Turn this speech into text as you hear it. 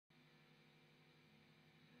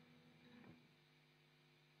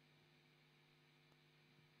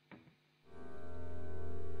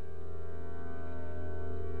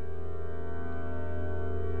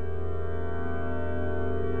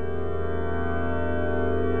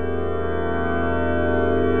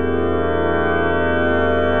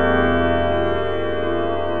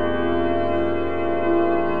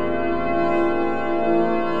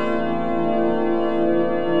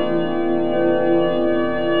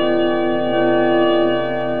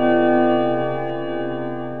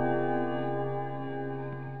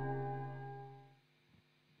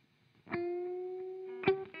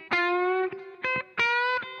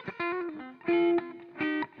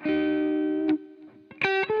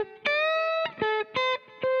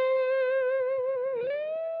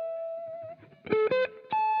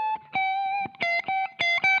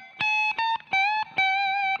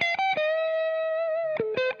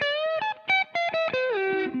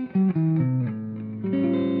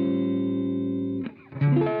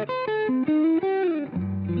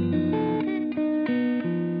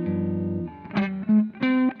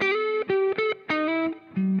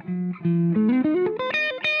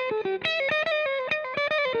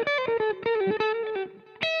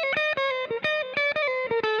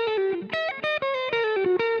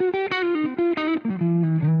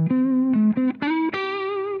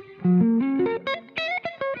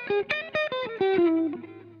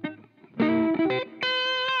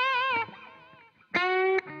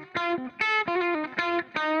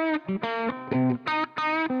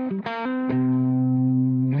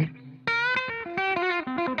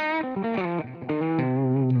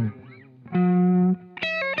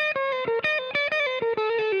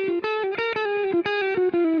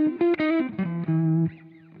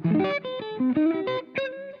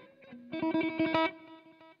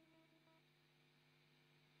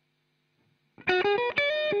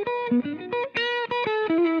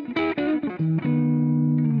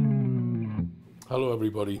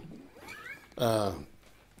everybody.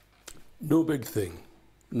 No big thing,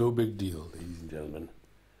 no big deal, ladies and gentlemen.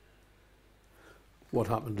 What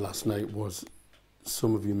happened last night was,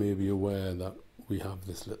 some of you may be aware that we have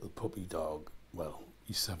this little puppy dog. Well,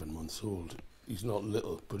 he's 7 months old. He's not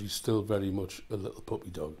little, but he's still very much a little puppy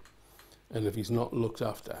dog. And if he's not looked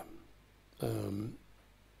after,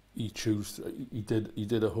 he did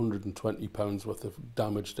 £120 worth of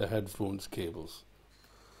damage to headphones cables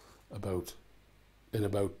in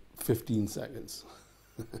about 15 seconds.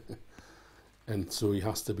 And so he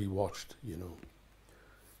has to be watched, you know.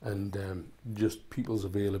 And just people's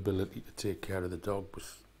availability to take care of the dog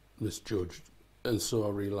was misjudged. And so I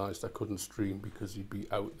realised I couldn't stream because he'd be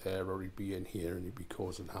out there or he'd be in here and he'd be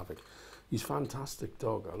causing havoc. He's a fantastic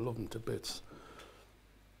dog. I love him to bits.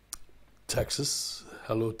 Texas.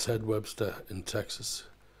 Hello, Ted Webster in Texas.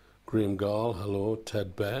 Graham Gall. Hello,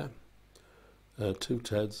 Ted Bear. Two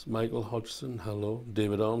Teds. Michael Hodgson. Hello.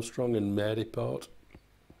 David Armstrong in Maryport.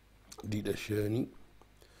 Dieter Schörning.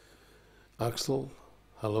 Axel.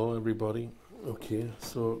 Hello, everybody. Okay,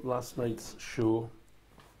 so last night's show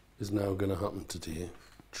is now going to happen today.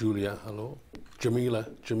 Julia, hello. Jamila,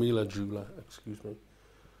 excuse me.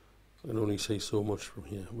 I can only say so much from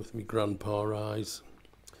here with me grandpa eyes.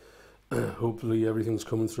 Hopefully everything's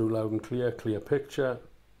coming through loud and clear. Clear picture,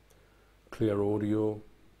 clear audio.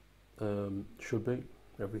 Should be.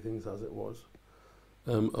 Everything's as it was.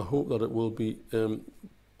 I hope that it will be.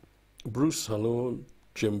 Bruce, hello.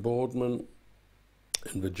 Jim Boardman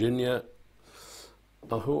in Virginia.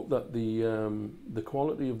 I hope that the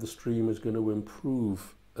quality of the stream is going to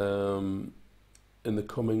improve in the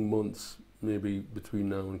coming months, maybe between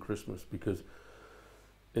now and Christmas, because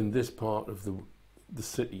in this part of the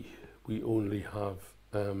city we only have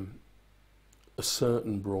a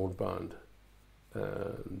certain broadband,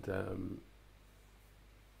 and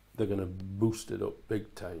they're going to boost it up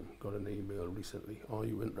big time. Got an email recently. Are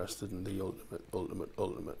you interested in the ultimate?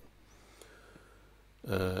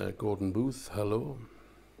 Gordon Booth, hello.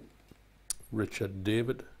 Richard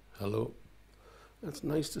David, hello. It's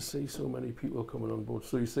nice to see so many people coming on board.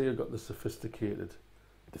 So you say you've got the sophisticated.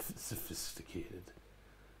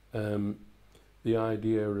 The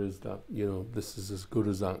idea is that, you know, this is as good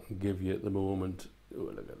as I can give you at the moment. Oh,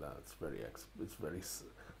 look at that! It's very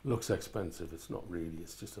looks expensive. It's not really.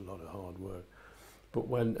 It's just a lot of hard work. But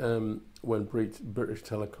when British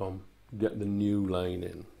Telecom get the new line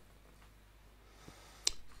in,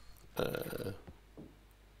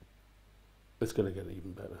 it's going to get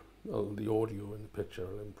even better. The audio and the picture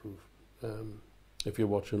will improve. If you're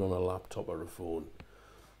watching on a laptop or a phone,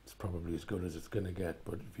 it's probably as good as it's going to get.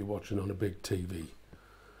 But if you're watching on a big TV,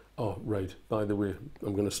 oh right. By the way,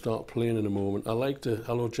 I'm going to start playing in a moment. I like to.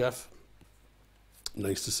 Hello, Jeff.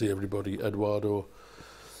 Nice to see everybody. Eduardo.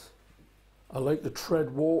 I like to tread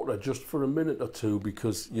water just for a minute or two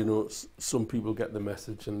because, you know, some people get the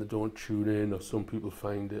message and they don't tune in, or some people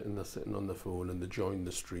find it and they're sitting on the phone and they join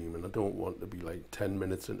the stream, and I don't want to be like 10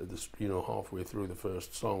 minutes into the, you know, halfway through the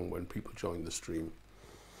first song when people join the stream.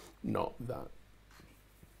 Not that.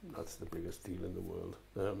 That's the biggest deal in the world.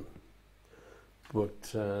 But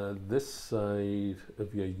this side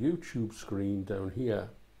of your YouTube screen down here,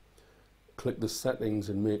 click the settings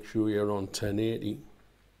and make sure you're on 1080.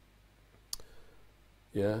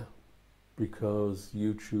 Yeah, because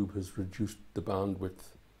YouTube has reduced the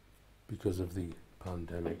bandwidth because of the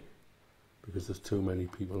pandemic, because there's too many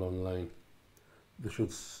people online. They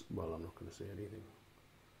should, well, I'm not going to say anything.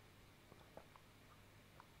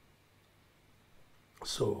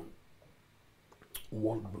 So,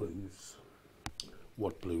 what blues?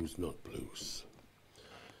 What blues, not blues?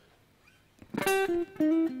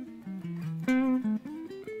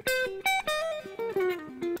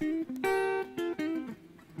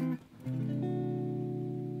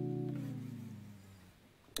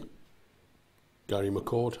 Gary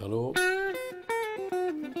McCord, hello.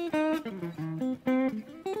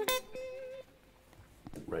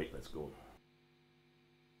 Right, let's go.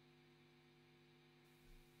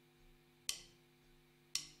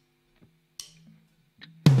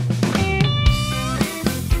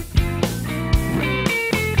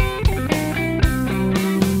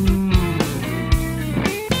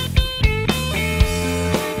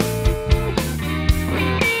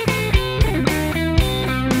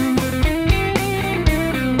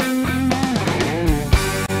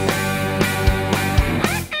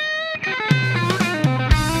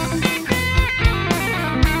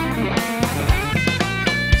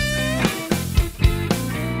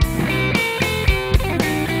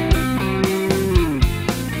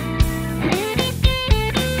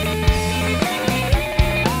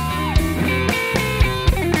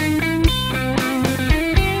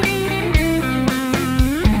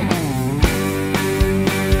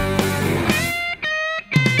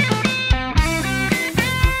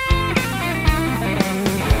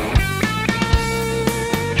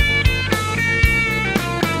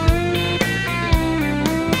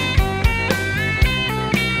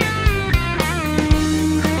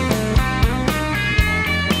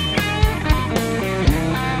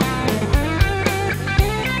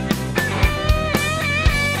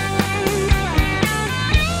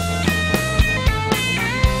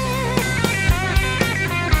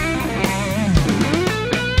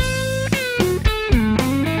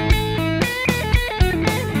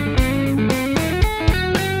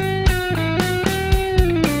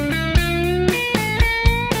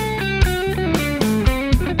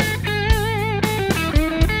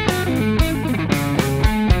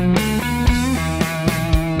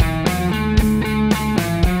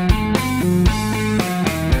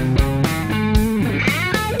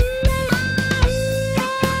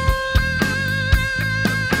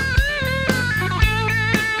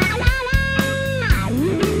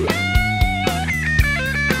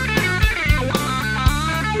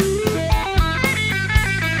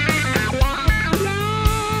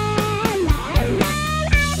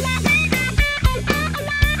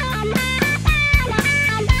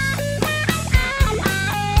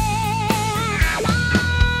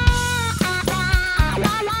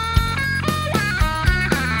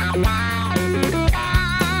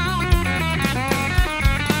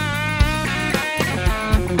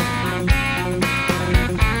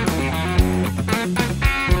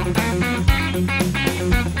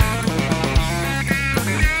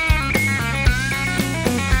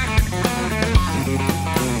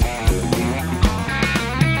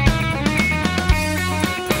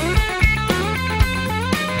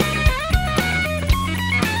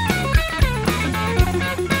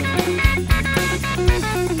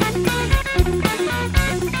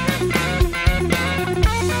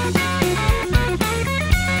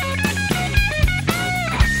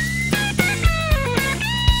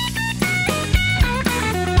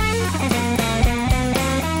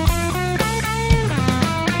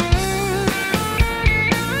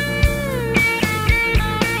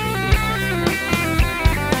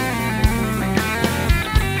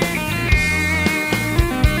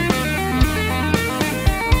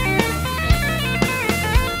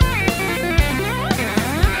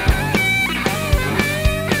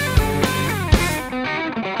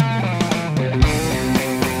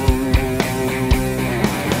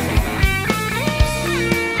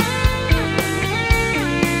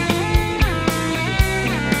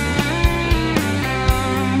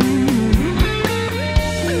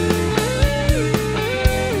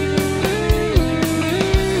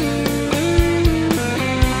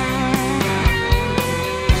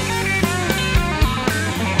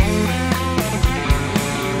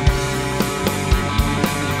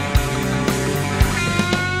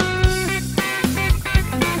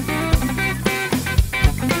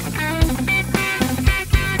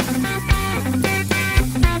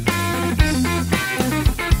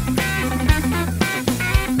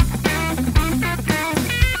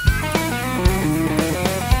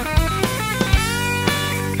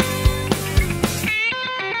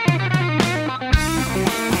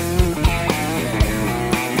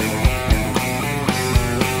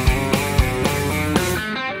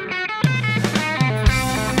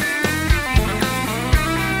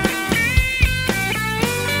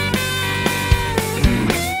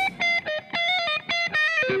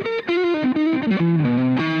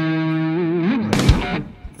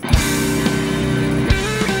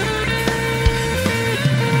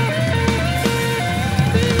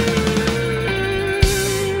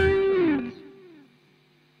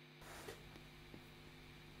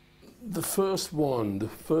 the first one, the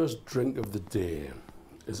first drink of the day,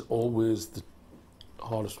 is always the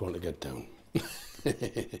hardest one to get down.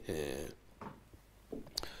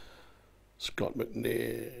 Scott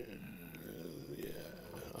McNair. Yeah,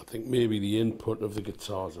 I think maybe the input of the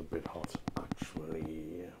guitar's a bit hot,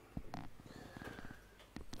 actually.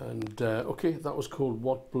 And okay, that was called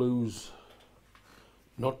What Blues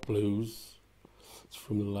Not Blues. It's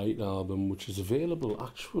from the Light album, which is available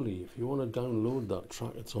actually. If you want to download that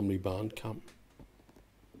track, it's on my Bandcamp.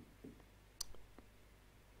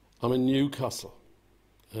 I'm in Newcastle,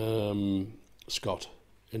 Scott,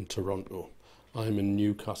 in Toronto. I'm in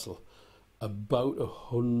Newcastle, about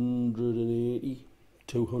 180,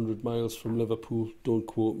 200 miles from Liverpool. Don't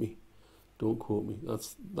quote me. Don't quote me.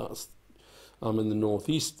 That's. I'm in the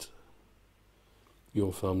northeast.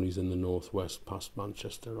 Your family's in the northwest, past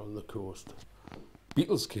Manchester on the coast.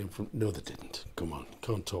 Beatles came from... No, they didn't. Come on,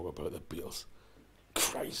 can't talk about the Beatles.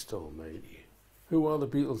 Christ almighty. Who are the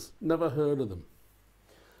Beatles? Never heard of them.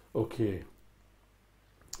 Okay.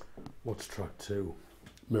 What's track 2?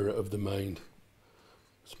 Mirror of the Mind.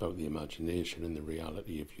 It's about the imagination and the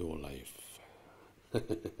reality of your life.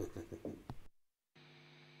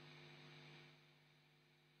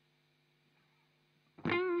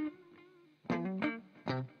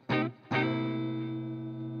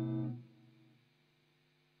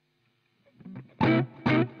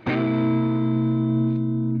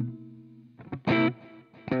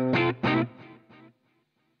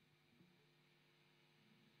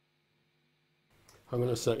 Hang on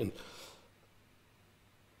a second.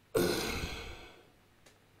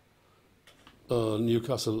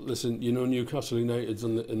 Newcastle. Listen, you know Newcastle United's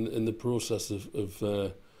in the process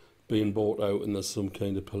of being bought out, and there's some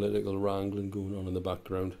kind of political wrangling going on in the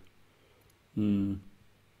background. And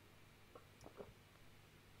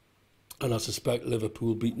I suspect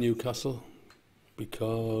Liverpool beat Newcastle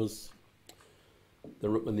because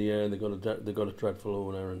they're up in the air. They got a dreadful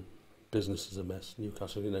owner, and business is a mess.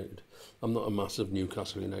 Newcastle United. I'm not a massive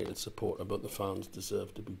Newcastle United supporter, but the fans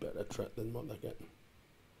deserve to be better treated than what they're getting.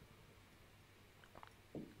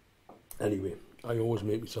 Anyway, I always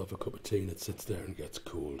make myself a cup of tea and it sits there and gets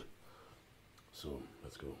cold. So,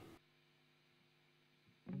 let's go.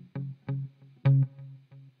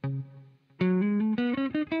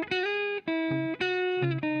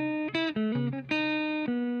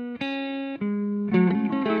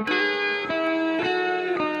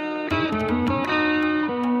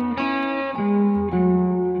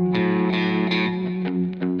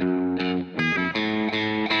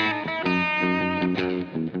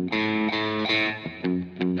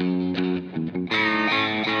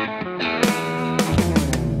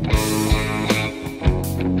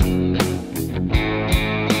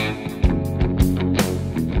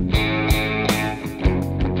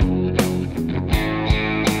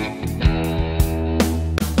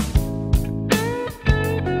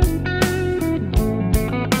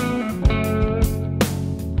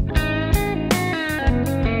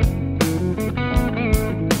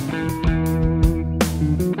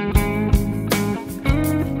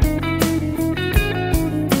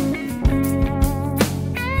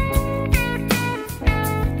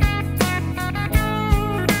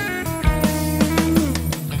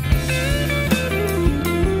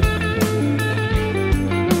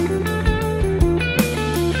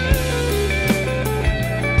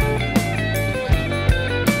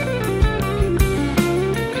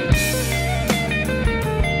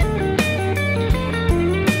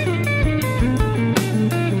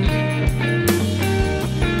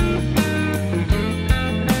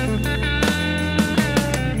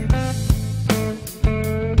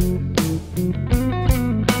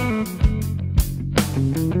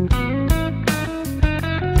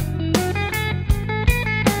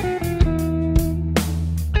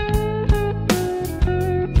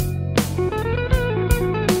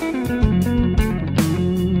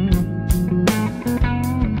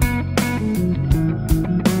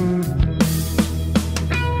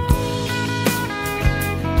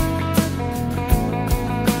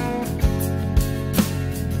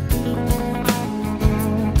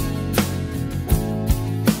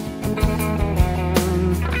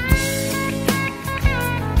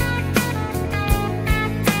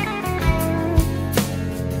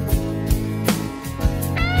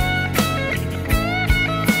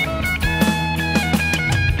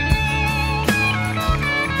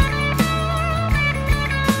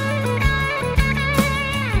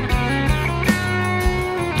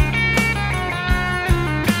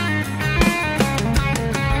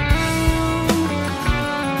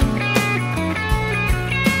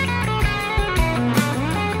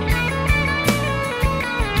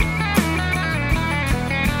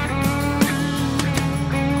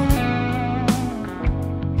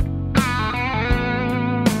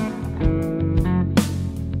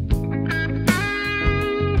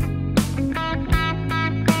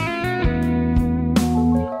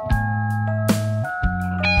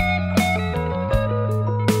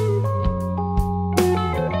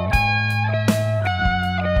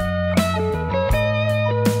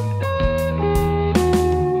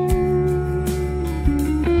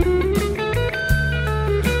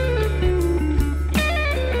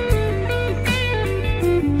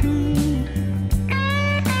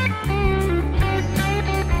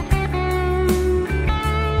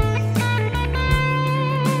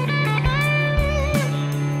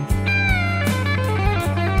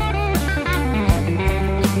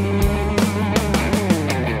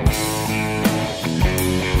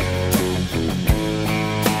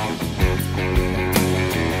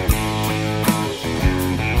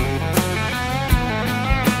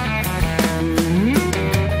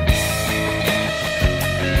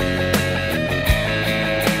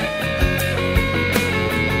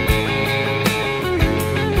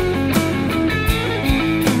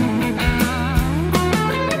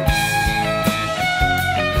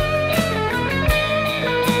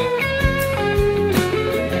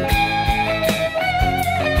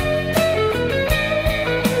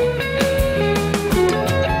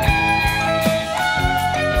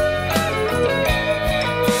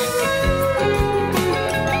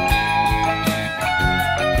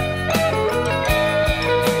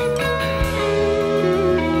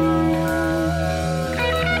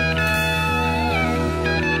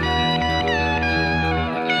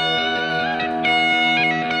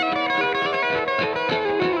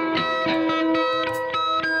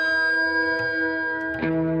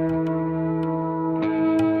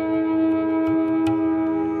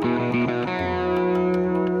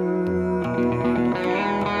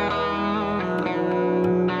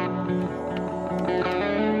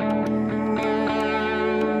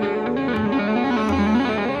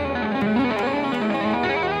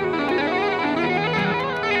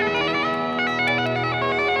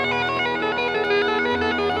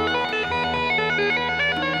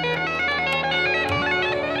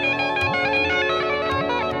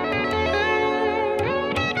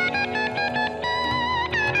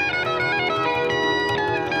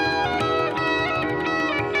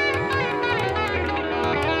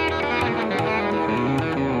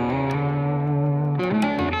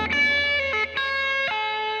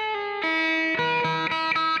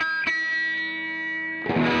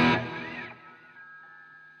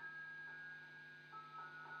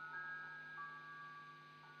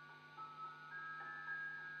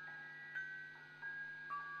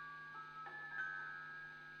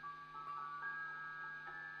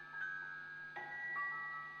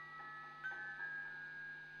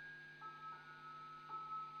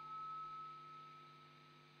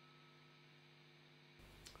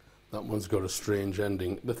 That one's got a strange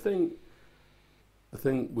ending. The thing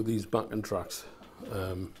with these backing tracks,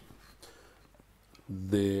 some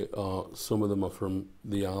of them are from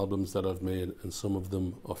the albums that I've made, and some of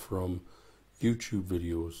them are from YouTube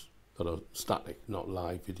videos that are static, not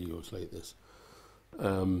live videos like this,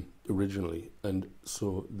 originally. And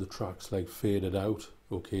so the tracks like faded out,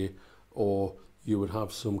 okay, or you would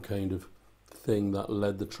have some kind of thing that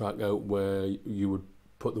led the track out where you would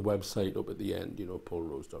put the website up at the end, you know,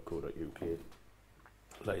 paulrose.co.uk,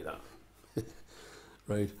 like that.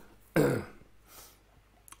 Right.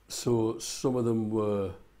 So some of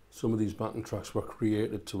these backing tracks were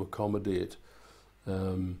created to accommodate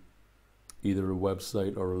either a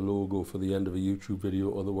website or a logo for the end of a YouTube video,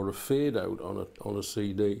 or they were a fade out on a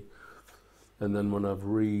CD. And then when I've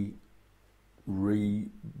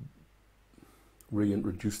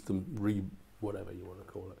reintroduced them, whatever you want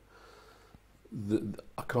to call it,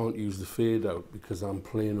 I can't use the fade out because I'm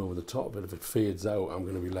playing over the top of it. If it fades out, I'm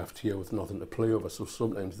going to be left here with nothing to play over. So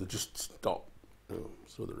sometimes they just stop. You know,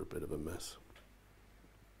 so they're a bit of a mess.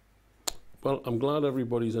 Well, I'm glad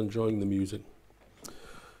everybody's enjoying the music.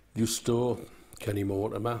 Gusto, Kenny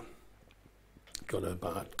Mortimer, Got a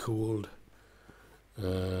Bad Cold,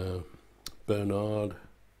 Bernard,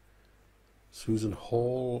 Susan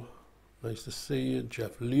Hall, nice to see you,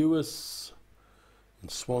 Jeff Lewis in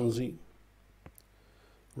Swansea,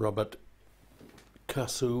 Robert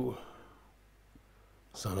Casu,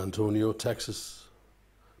 San Antonio, Texas,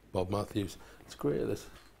 Bob Matthews. It's great, this.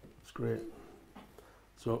 It's great.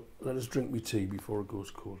 So let us drink me tea before it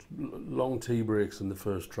goes cold. Long tea breaks in the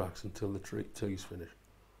first tracks until the tea's finished.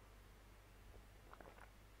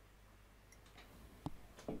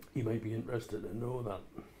 You might be interested to know that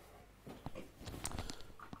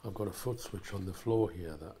I've got a foot switch on the floor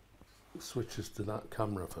here that switches to that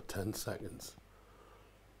camera for 10 seconds.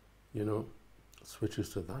 You know, switches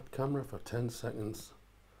to that camera for 10 seconds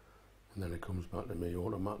and then it comes back to me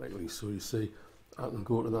automatically. So you see, I can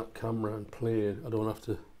go to that camera and play it. I don't have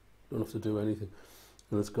to do anything.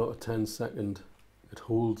 And it's got a 10-second, it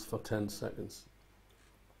holds for 10 seconds.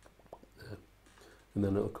 Yeah. And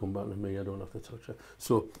then it'll come back to me, I don't have to touch it.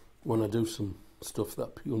 So when I do some stuff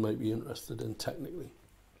that people might be interested in technically,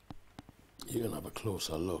 you can have a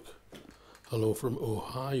closer look. Hello from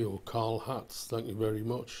Ohio, Carl Hatz, thank you very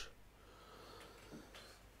much.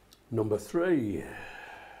 Number 3,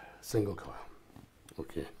 single coil.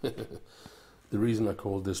 Okay. The reason I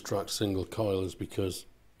called this track Single Coil is because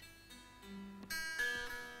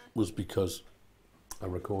I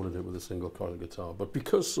recorded it with a single coil guitar. But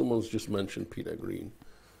because someone's just mentioned Peter Green,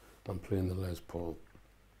 I'm playing the Les Paul.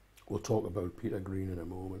 We'll talk about Peter Green in a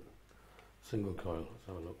moment. Single coil, let's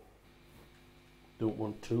have a look. Don't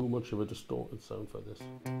want too much of a distorted sound for this.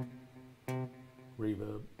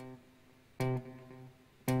 Reverb.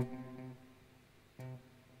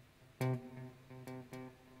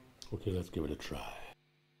 Okay, let's give it a try.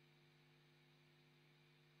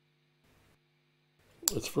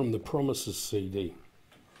 It's from the Promises CD,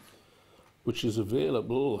 which is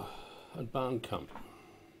available at Bandcamp.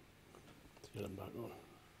 Let's get it back on.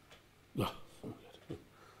 Oh, forget it.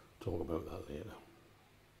 Talk about that later.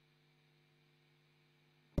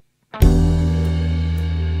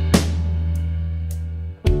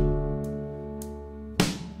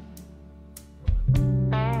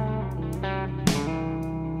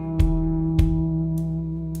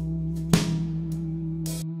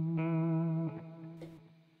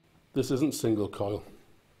 This isn't single coil.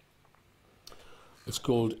 It's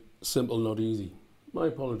called Simple Not Easy. My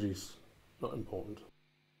apologies, not important.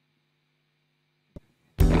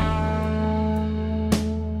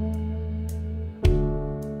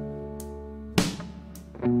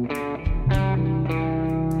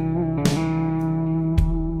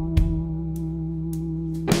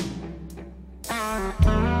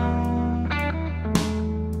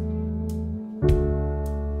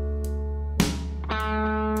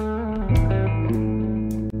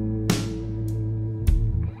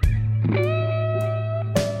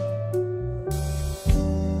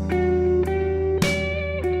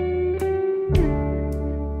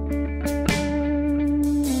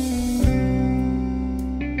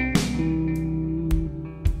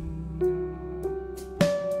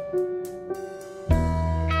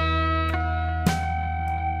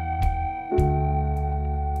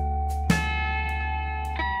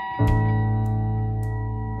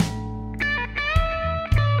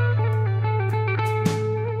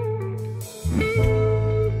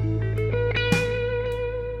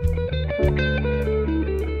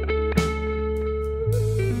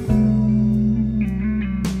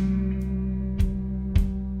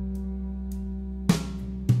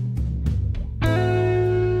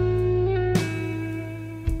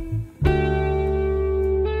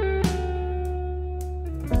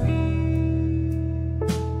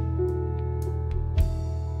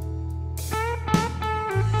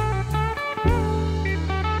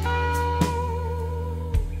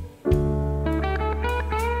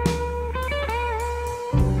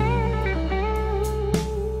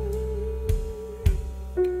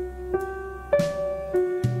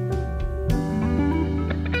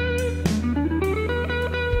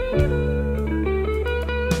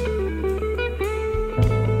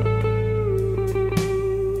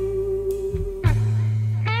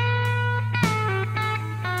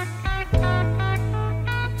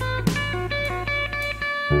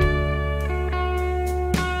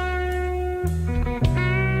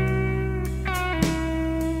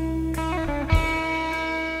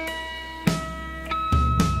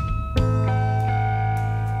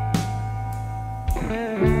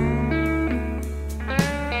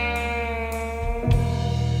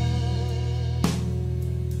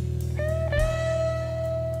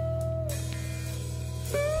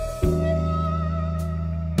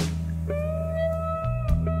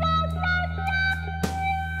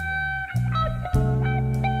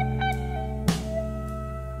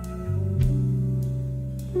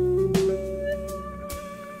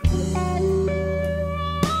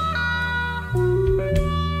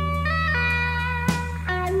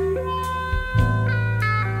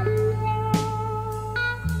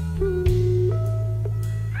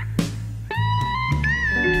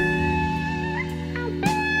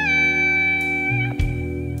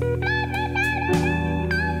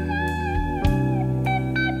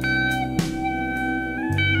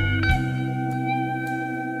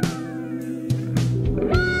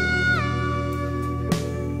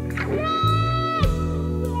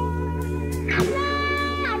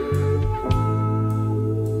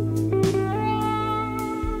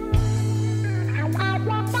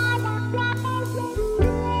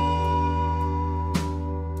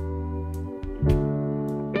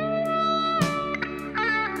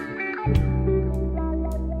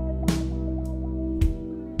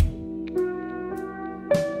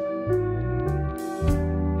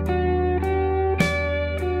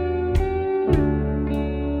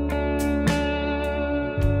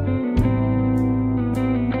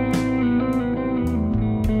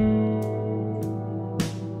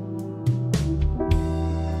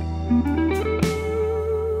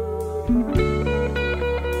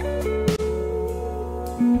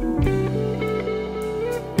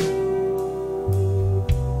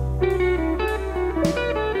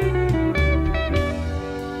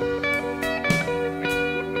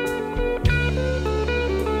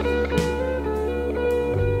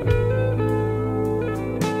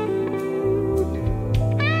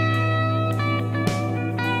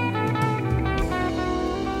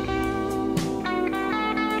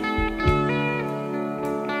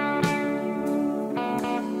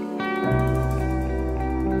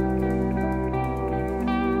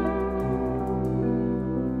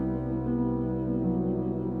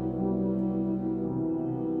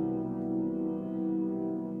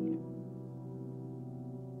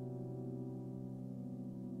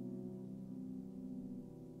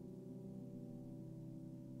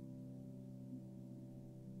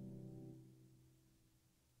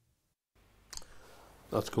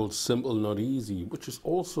 That's called Simple Not Easy, which is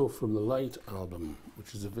also from the Light album,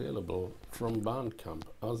 which is available from Bandcamp,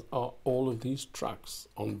 as are all of these tracks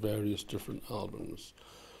on various different albums.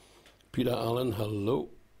 Peter Allen, hello.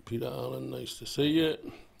 Peter Allen, nice to see you.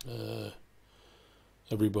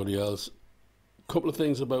 Everybody else. A couple of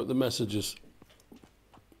things about the messages.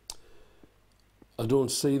 I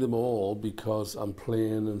don't see them all because I'm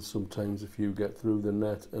playing and sometimes a few get through the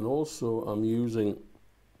net, and also I'm using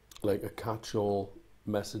like a catch-all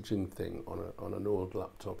messaging thing on an old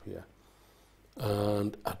laptop here,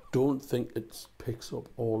 and I don't think it picks up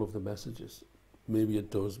all of the messages. Maybe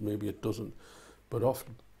it does, maybe it doesn't, but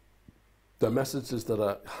often the messages that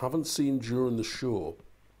I haven't seen during the show,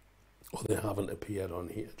 or they haven't appeared on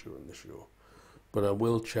here during the show, but I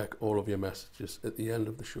will check all of your messages at the end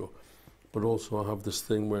of the show. But also I have this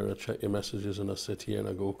thing where I check your messages and I sit here and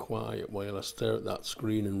I go quiet while I stare at that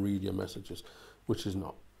screen and read your messages, which is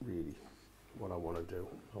not really what I want to do.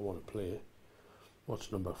 I want to play.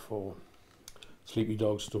 What's number 4? Sleepy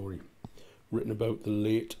Dog Story, written about the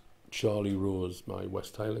late Charlie Rose, my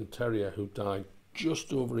West Highland Terrier, who died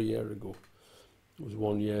just over a year ago. It was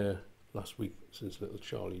 1 year last week since little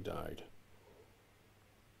Charlie died.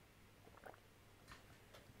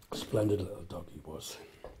 Splendid little dog he was.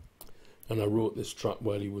 And I wrote this track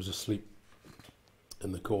while he was asleep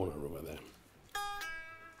in the corner over there.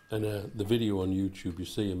 And the video on YouTube, you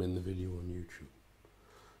see him in the video on YouTube.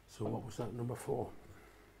 So what was that, number 4?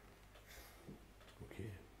 Okay.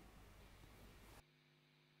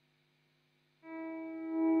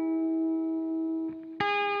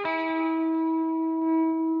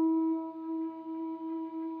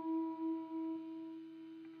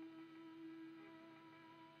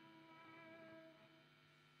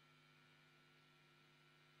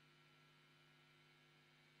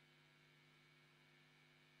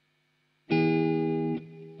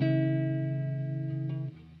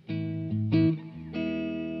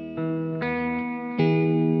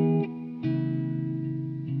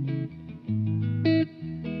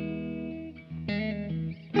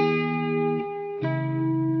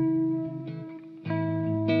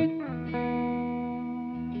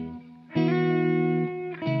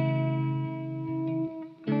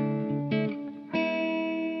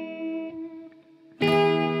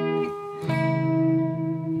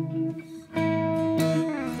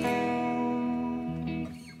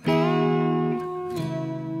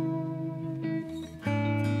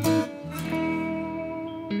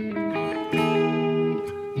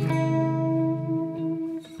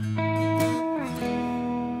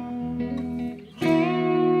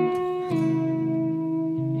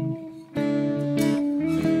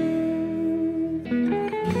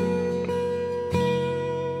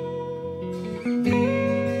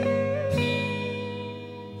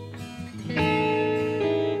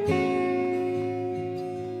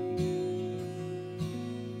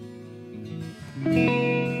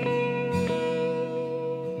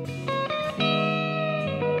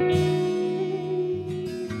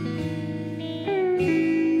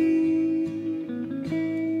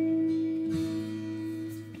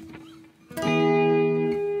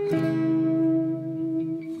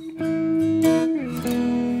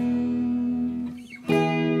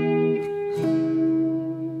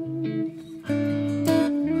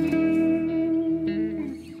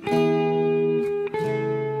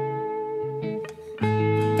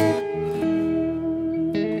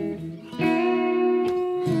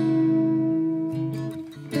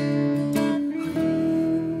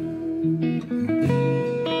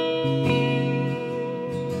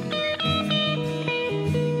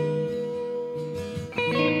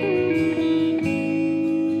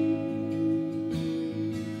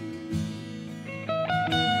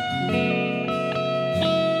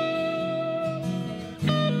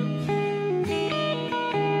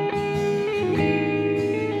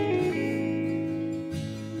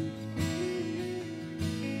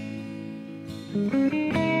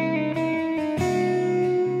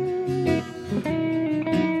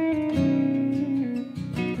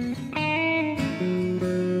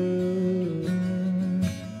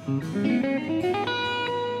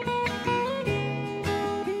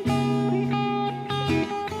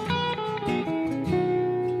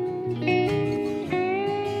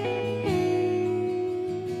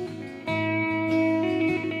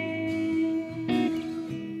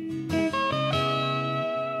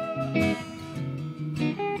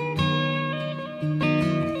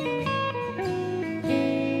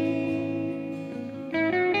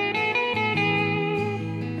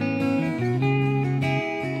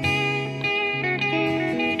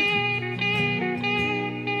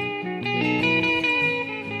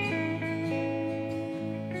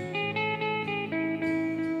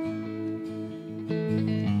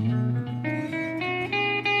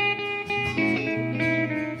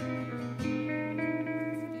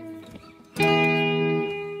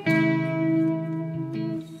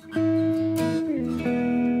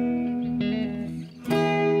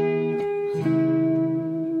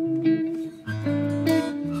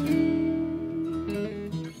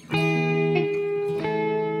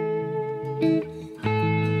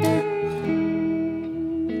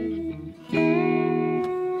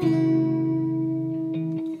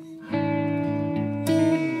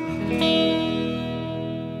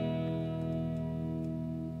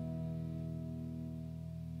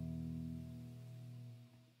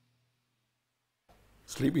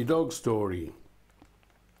 Sleepy dog story.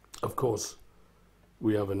 Of course,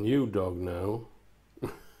 we have a new dog now.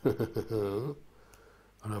 And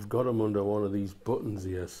I've got him under one of these buttons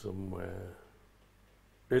here somewhere.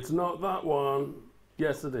 It's not that one.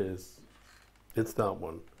 Yes, it is. It's that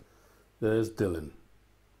one. There's Dylan.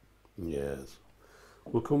 Yes.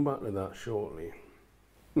 We'll come back to that shortly.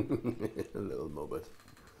 A little muppet.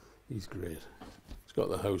 He's great. He's got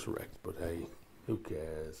the house wrecked, but hey, who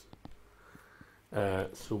cares?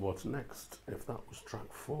 So what's next? If that was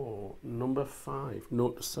track 4, number 5,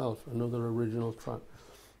 Note to Self, another original track.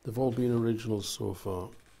 They've all been originals so far.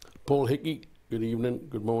 Paul Hickey, good evening,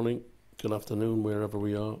 good morning, good afternoon, wherever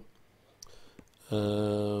we are.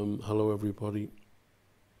 Hello everybody.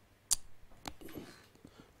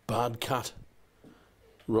 Bad Cat,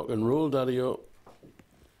 rock and roll, daddy-o.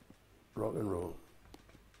 Rock and roll.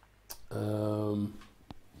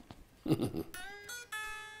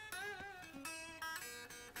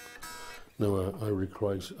 No, I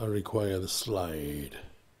require the slide.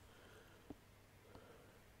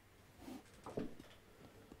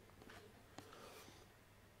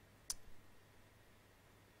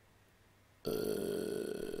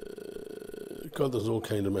 God, there's all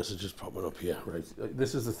kind of messages popping up here, right?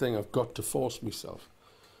 This is the thing, I've got to force myself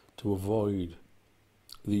to avoid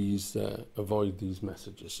these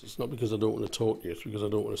messages. It's not because I don't want to talk to you, it's because I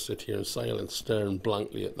don't want to sit here in silence, staring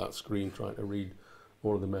blankly at that screen, trying to read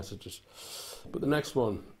all of the messages. But the next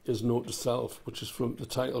one is Note to Self, which is from the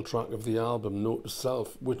title track of the album, Note to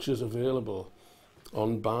Self, which is available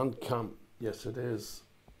on Bandcamp. Yes, it is.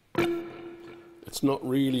 It's not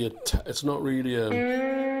really a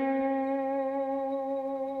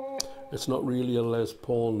Les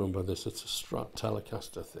Paul number, this. It's a Strat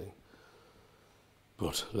Telecaster thing.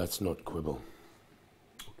 But let's not quibble.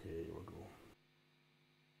 Okay, here we go.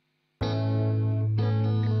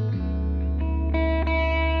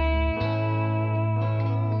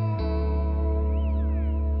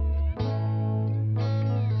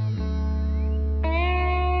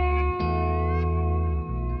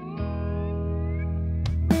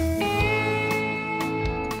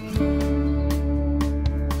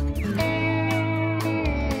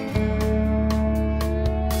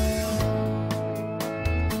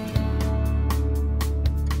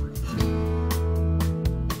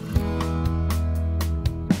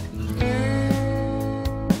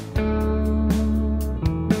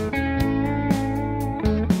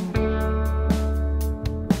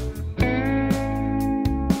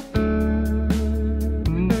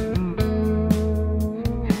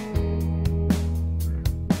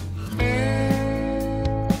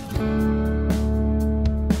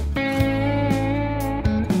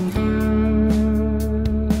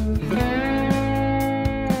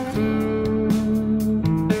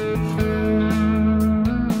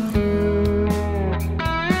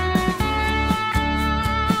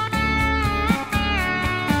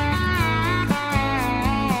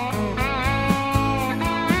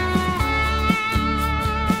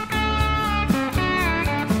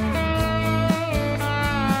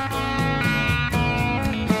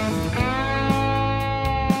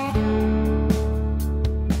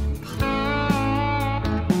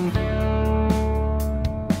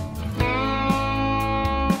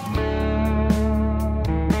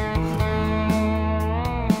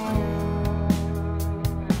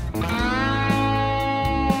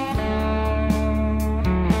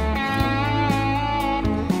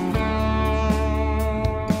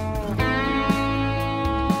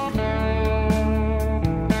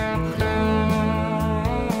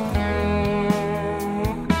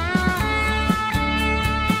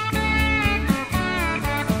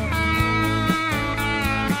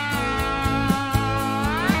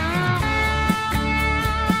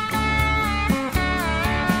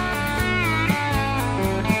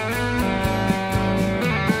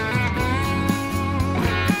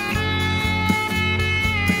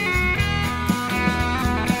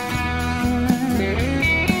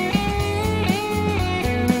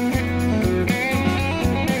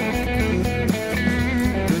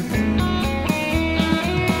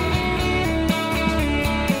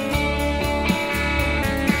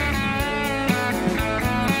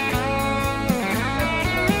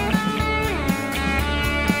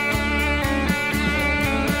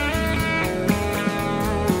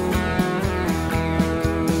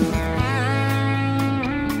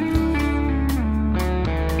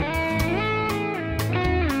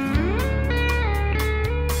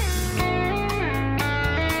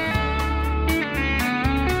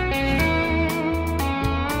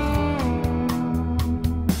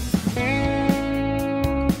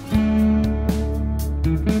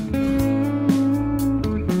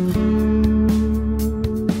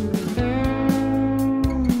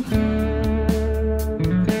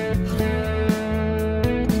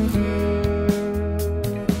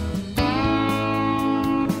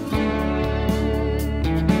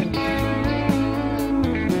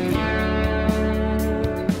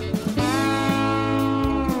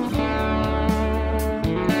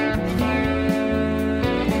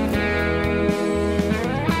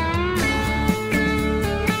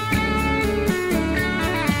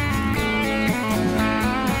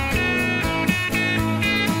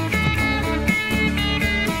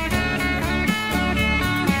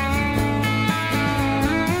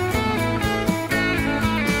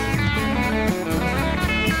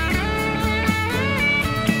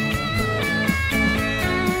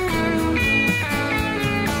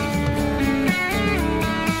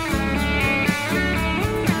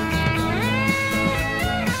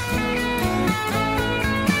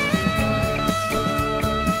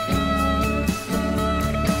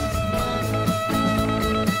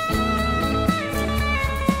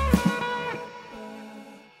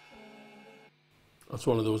 That's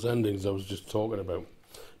one of those endings I was just talking about.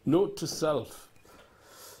 Note to self.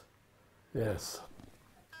 Yes.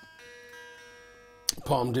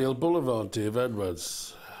 Palmdale Boulevard, Dave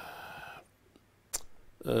Edwards.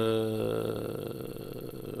 Well,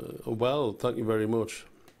 thank you very much.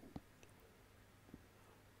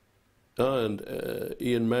 And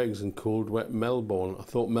Ian Meggs in cold, wet Melbourne. I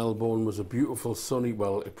thought Melbourne was a beautiful, sunny,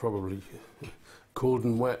 well, it probably cold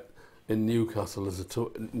and wet in Newcastle,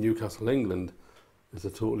 Newcastle, England, is a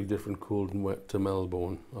totally different cold and wet to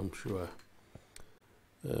Melbourne, I'm sure.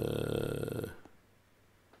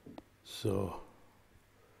 So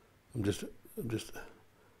I'm just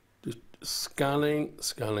scanning.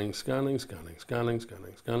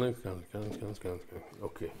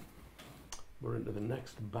 Okay, we're into the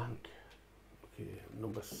next bank. Okay,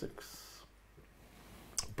 number 6.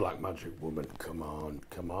 Black Magic Woman. Come on.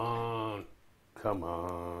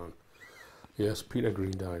 Yes, Peter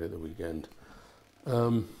Green died at the weekend.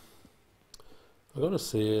 I gotta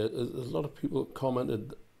say, a lot of people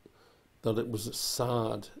commented that it was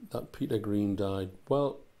sad that Peter Green died.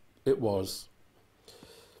 Well, it was.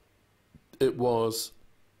 I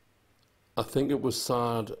think it was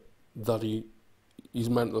sad that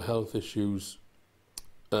his mental health issues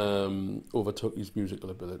overtook his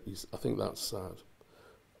musical abilities. I think that's sad.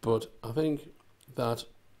 But I think that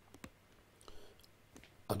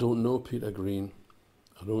I don't know Peter Green.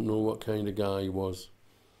 I don't know what kind of guy he was.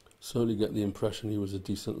 Certainly get the impression he was a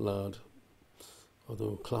decent lad,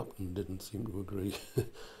 although Clapton didn't seem to agree.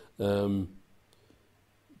 But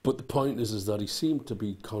the point is that he seemed to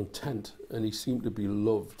be content, and he seemed to be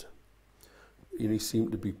loved, and he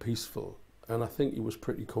seemed to be peaceful, and I think he was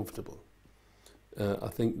pretty comfortable. I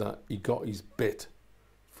think that he got his bit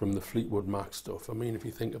from the Fleetwood Mac stuff. I mean, if you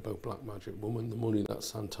think about Black Magic Woman, the money that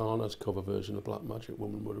Santana's cover version of Black Magic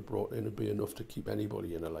Woman would have brought in would be enough to keep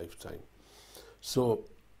anybody in a lifetime. So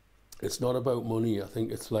it's not about money. I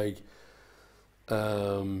think it's like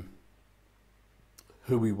who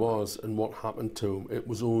he was and what happened to him. It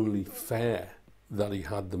was only fair that he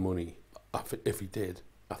had the money. If he did,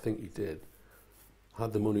 I think he did.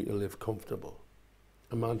 Had the money to live comfortable.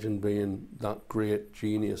 Imagine being that great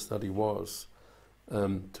genius that he was,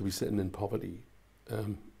 to be sitting in poverty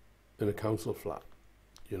in a council flat.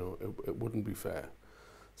 You know, it wouldn't be fair.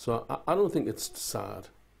 So I don't think it's sad.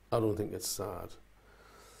 I don't think it's sad.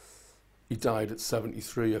 He died at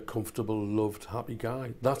 73, a comfortable, loved, happy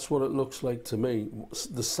guy. That's what it looks like to me.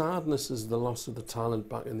 The sadness is the loss of the talent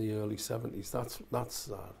back in the early 70s. That's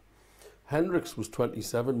sad. Hendrix was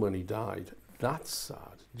 27 when he died. That's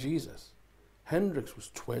sad. Jesus. Hendrix was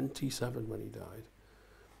 27 when he died.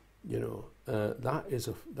 You know, that's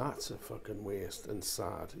a fucking waste and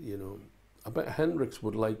sad, you know. I bet Hendrix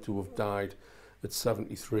would like to have died at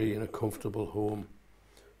 73 in a comfortable home,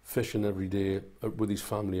 fishing every day with his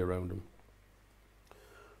family around him.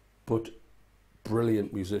 But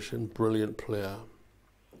brilliant musician, brilliant player.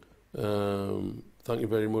 Thank you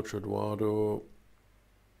very much, Eduardo.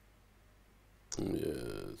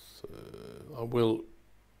 Yes, I will.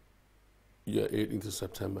 Yeah, 18th of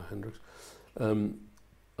September, Hendrix.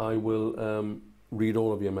 I will read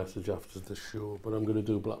all of your message after the show, but I'm going to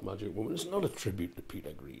do Black Magic Woman. It's not a tribute to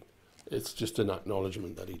Peter Green. It's just an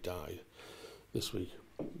acknowledgement that he died this week,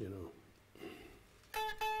 you know.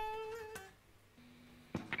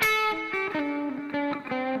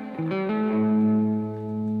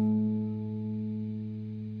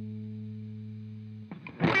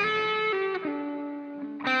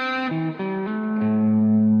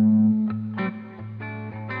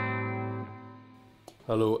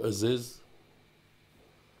 Hello, Aziz.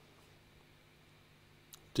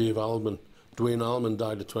 Dave Allman. Dwayne Allman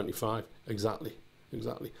died at 25. Exactly.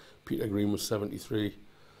 Peter Green was 73.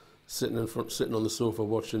 Sitting on the sofa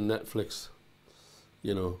watching Netflix.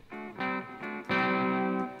 You know.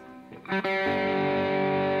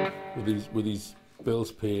 With his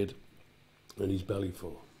bills paid and his belly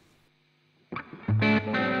full.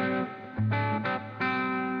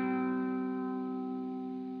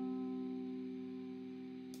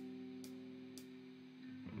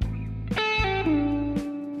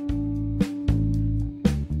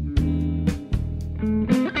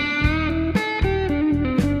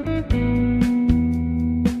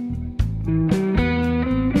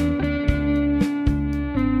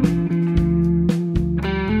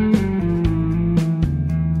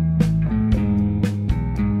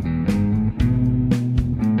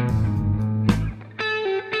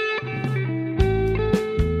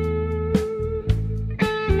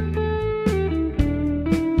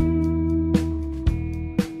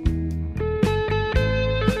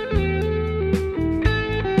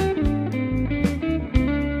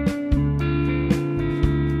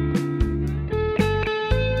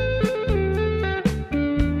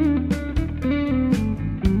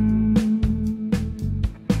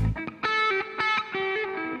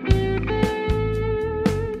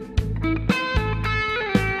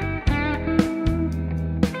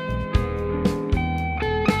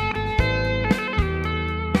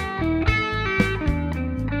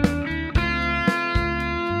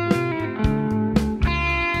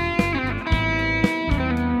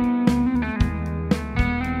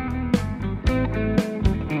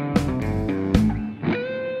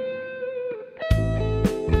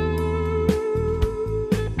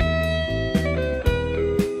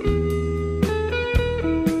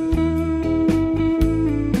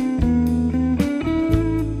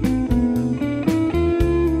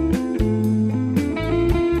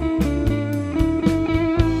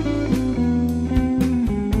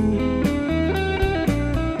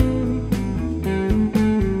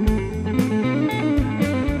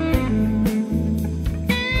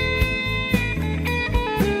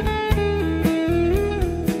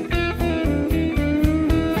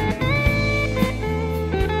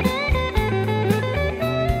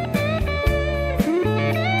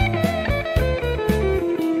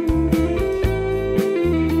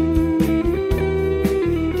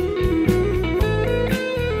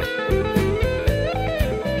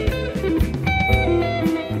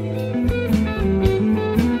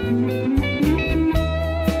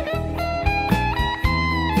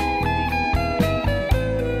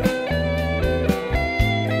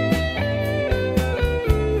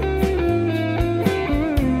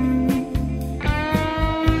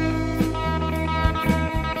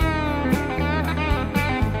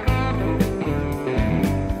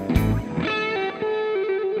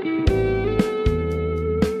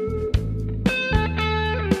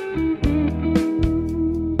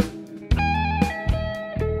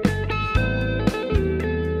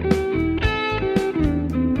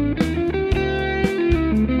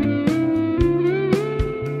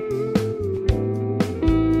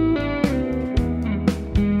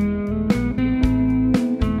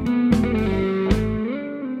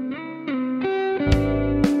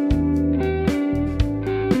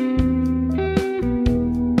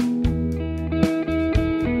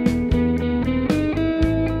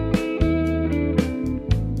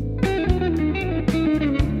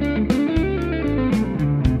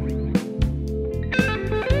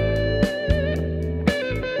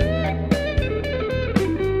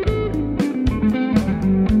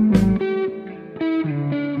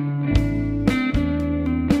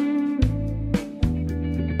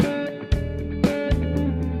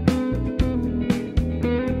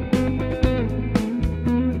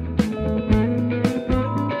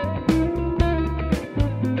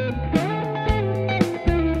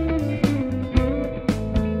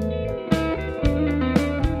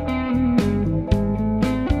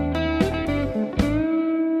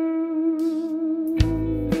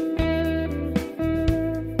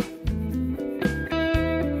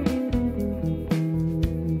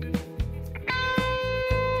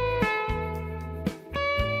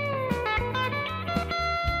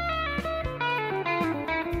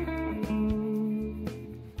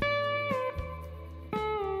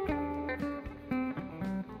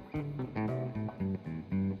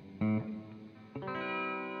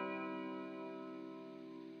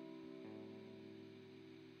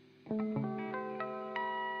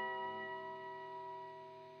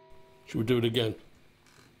 Should we do it again?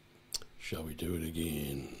 Shall we do it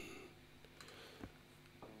again?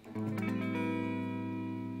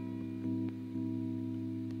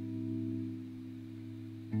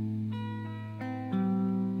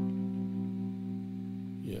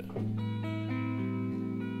 Yeah.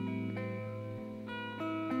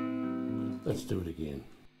 Let's do it again.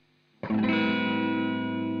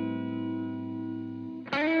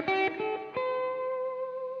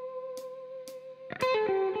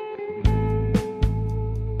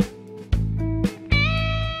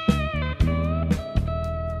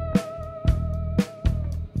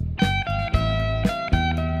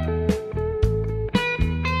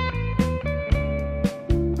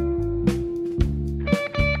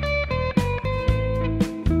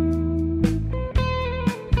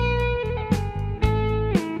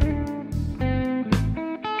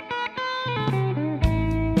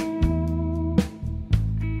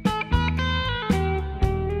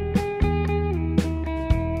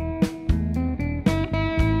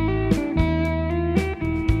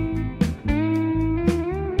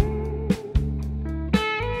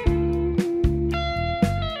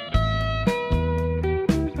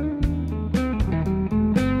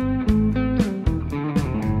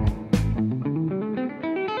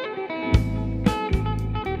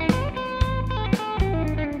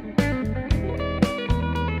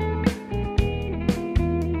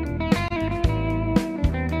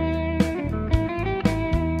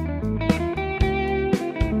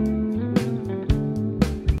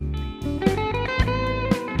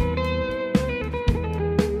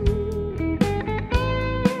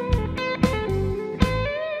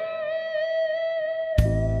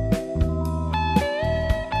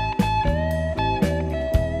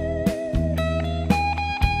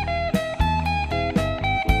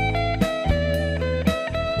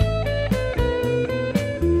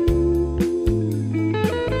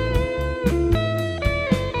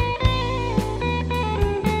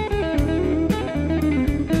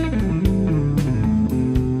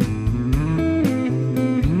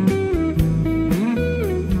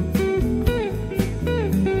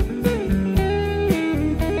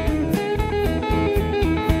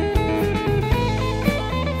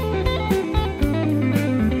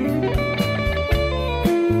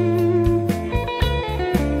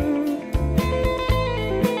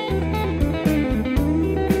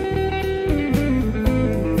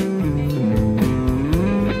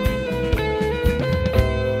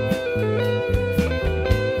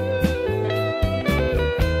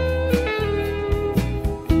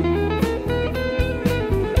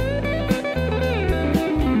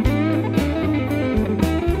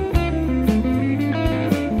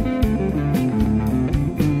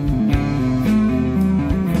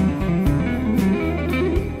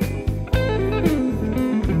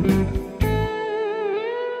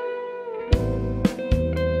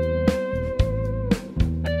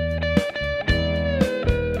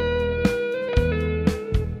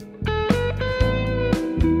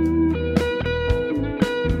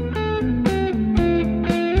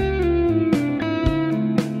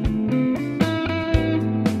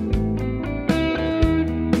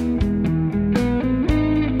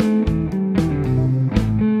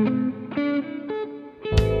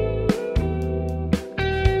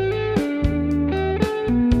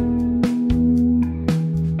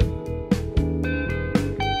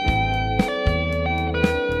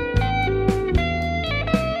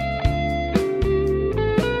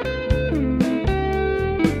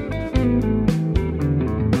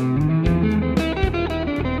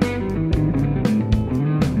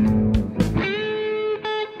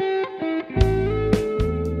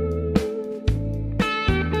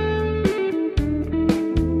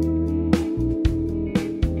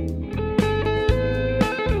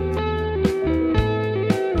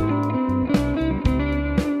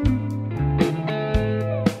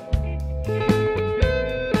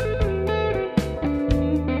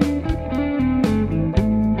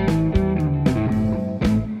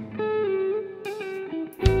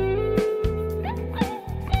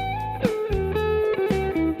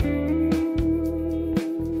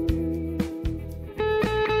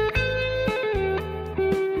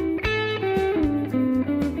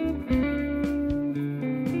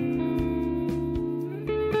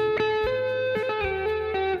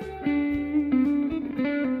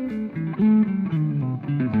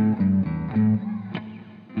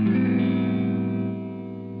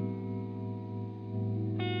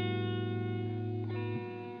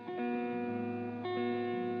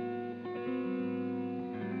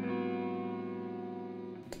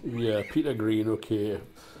 Yeah, Peter Green, okay.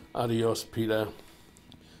 Adios, Peter.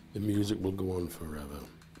 The music will go on forever.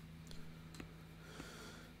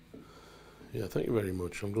 Yeah, thank you very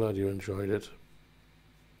much. I'm glad you enjoyed it.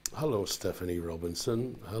 Hello, Stephanie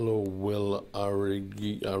Robinson. Hello, Will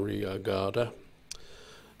Ariagada.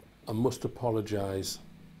 I must apologise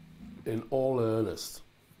in all earnest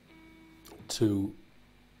to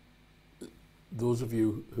those of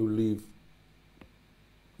you who leave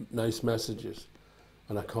nice messages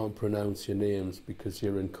and I can't pronounce your names because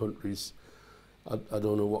you're in countries I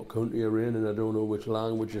don't know what country you're in and I don't know which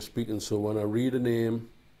language you're speaking, so when I read a name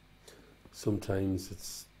sometimes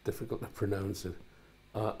it's difficult to pronounce it,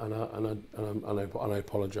 and I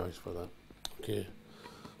apologise for that. Okay,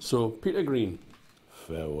 so Peter Green,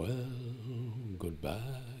 farewell, goodbye.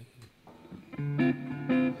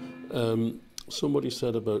 Somebody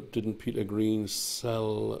said about, didn't Peter Green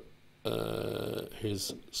sell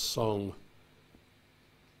his song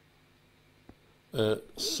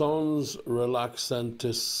Sons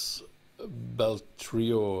Relaxantis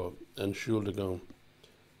Beltrio and Schuldigung?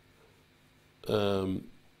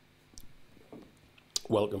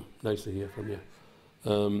 Welcome, nice to hear from you.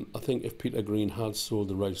 I think if Peter Green had sold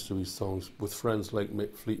the rights to his songs with friends like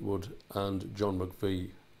Mick Fleetwood and John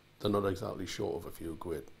McVie, they're not exactly short of a few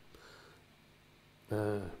quid.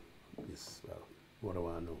 Yes, well, what do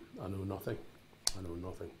I know? I know nothing. I know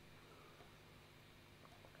nothing.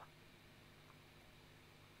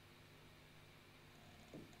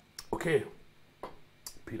 Okay,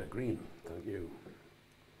 Peter Green, thank you.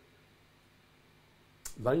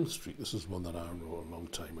 Lime Street, this is one that I wrote a long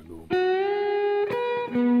time ago.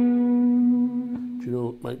 Do you know,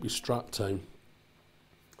 it might be Strat time.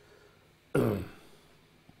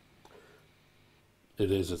 It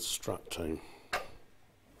is, it's Strat time.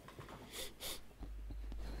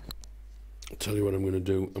 I'll tell you what I'm going to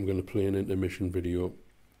do. I'm going to play an intermission video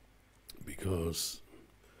because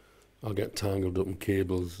I'll get tangled up in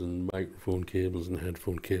cables and microphone cables and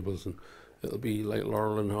headphone cables, and it'll be like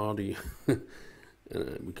Laurel and Hardy.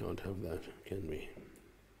 We can't have that, can we?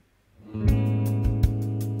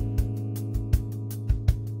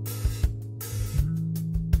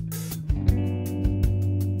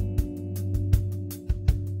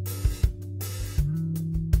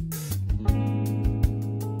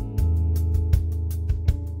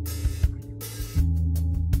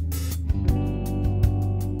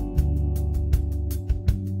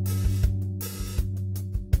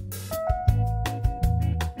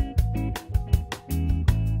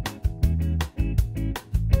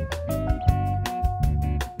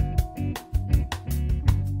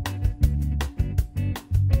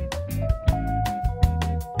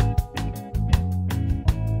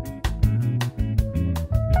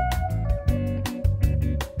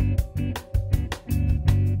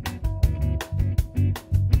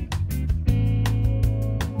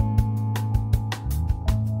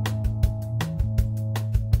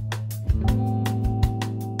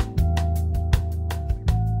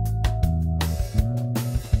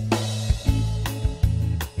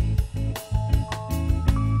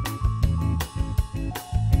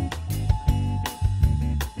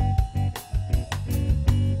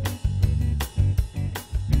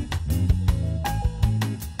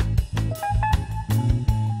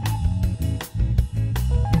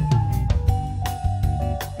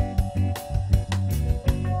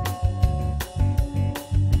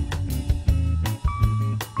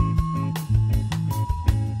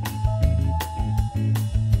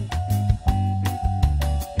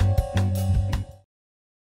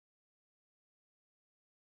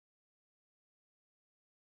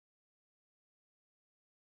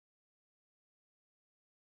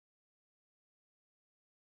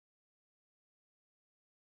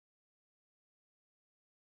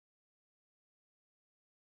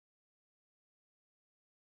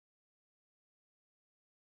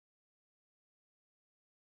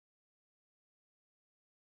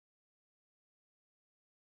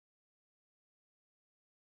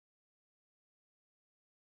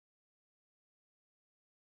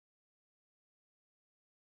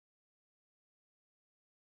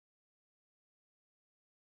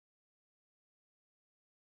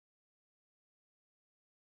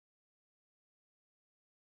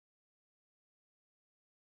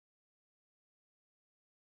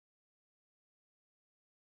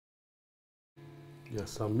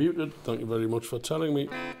 Yes, I'm muted. Thank you very much for telling me.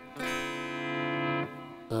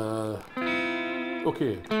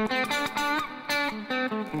 Okay.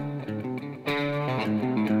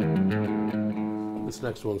 This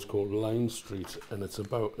next one's called Lime Street, and it's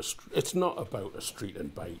about it's not about a street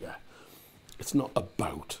and biker. It's not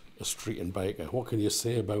about a street and biker. What can you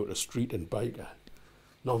say about a street and biker?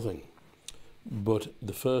 Nothing. But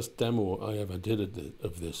the first demo I ever did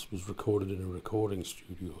of this was recorded in a recording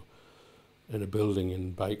studio in a building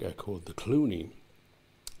in Baker called the Clooney,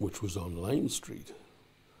 which was on Lime Street.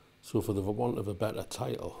 So for the want of a better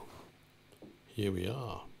title, here we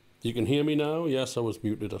are. You can hear me now? Yes, I was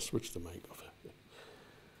muted. I switched the mic off.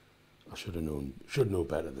 I should know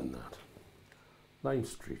better than that. Lime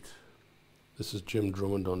Street. This is Jim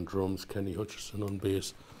Drummond on drums, Kenny Hutchison on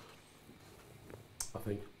bass, I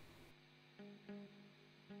think.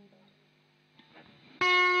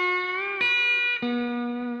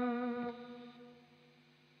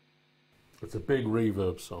 It's a big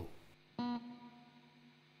reverb song.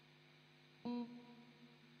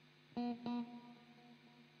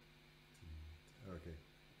 Okay.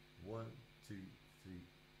 1, 2, 3,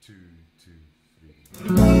 2, 2,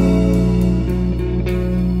 3.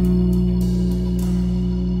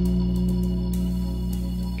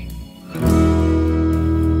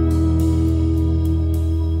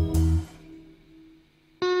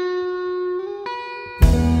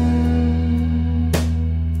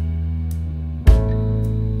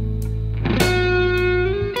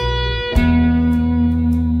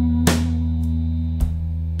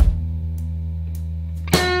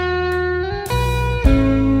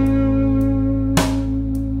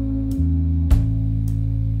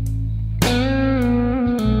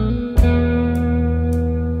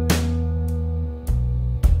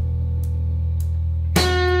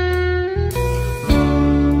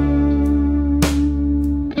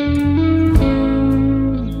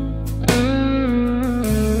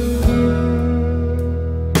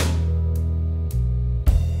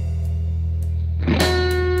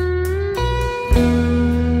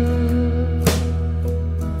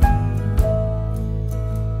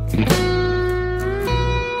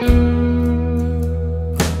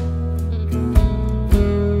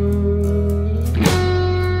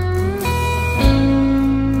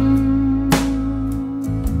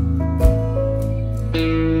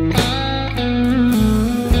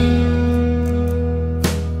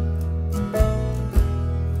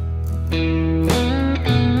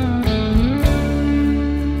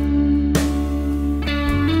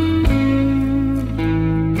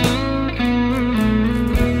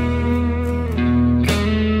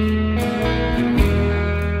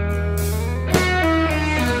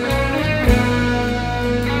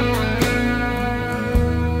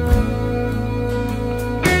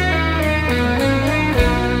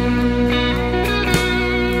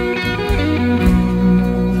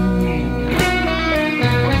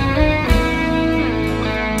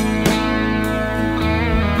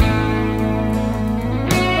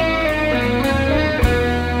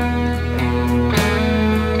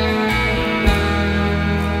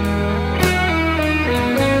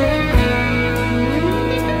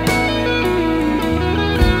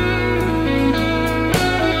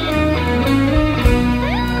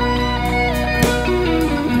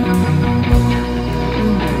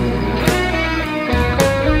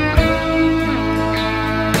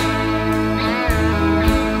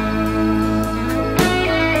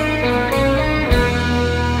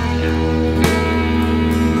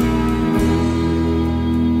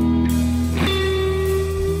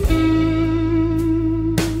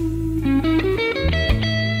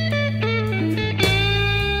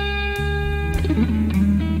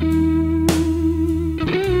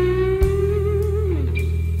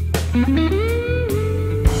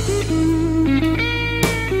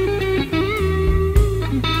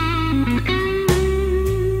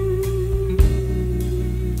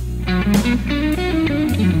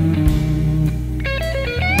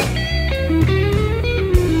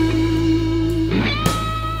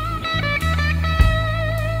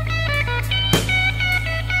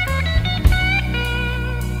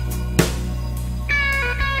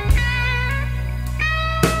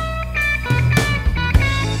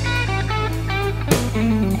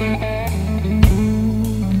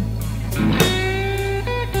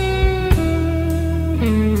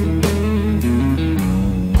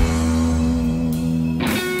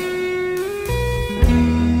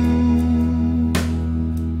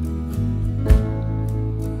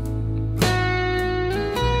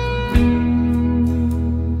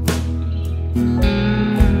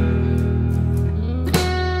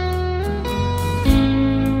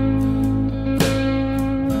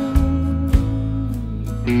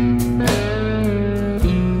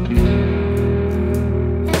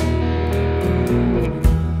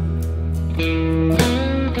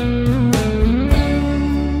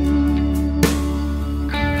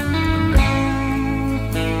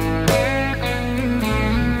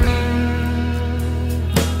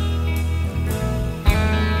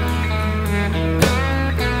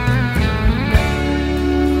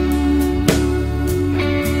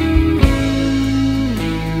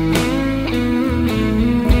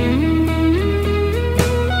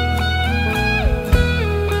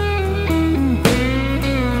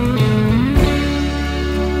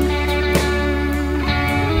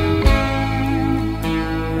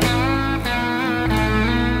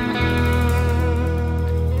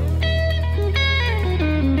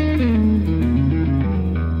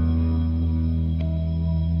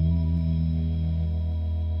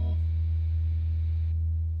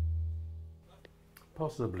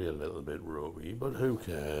 possibly a little bit ropey, but who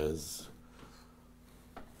cares?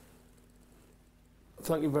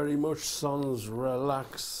 Thank you very much, Sons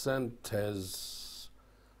Relaxantes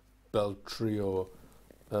Beltrio.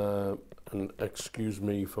 And excuse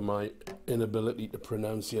me for my inability to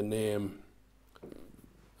pronounce your name.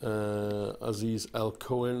 Aziz Al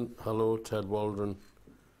Cohen, hello. Ted Waldron.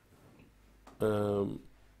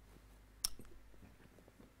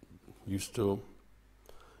 Used to.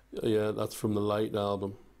 Yeah, that's from the Light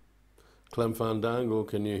album. Clem Fandango,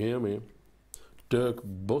 can you hear me? Dirk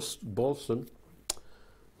Bolson,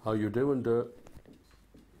 how you doing, Dirk?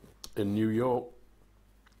 In New York,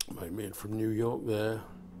 my mate from New York there.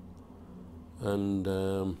 And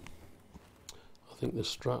I think the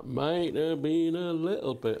Strat might have been a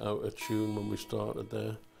little bit out of tune when we started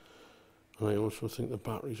there. And I also think the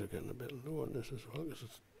batteries are getting a bit low on this as well because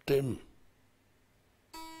it's dim.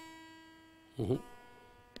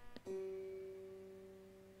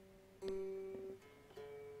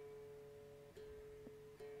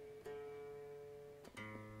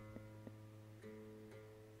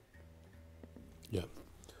 Yeah,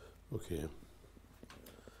 okay.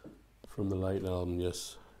 From the Light album,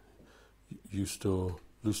 yes. Justo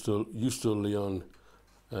Leon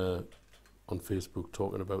on Facebook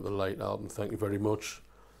talking about the Light album. Thank you very much.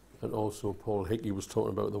 And also Paul Hickey was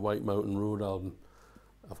talking about the White Mountain Road album.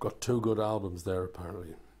 I've got 2 good albums there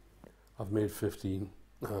apparently. I've made 15.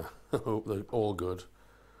 I hope they're all good.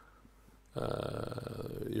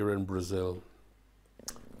 You're in Brazil.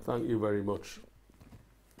 Thank you very much.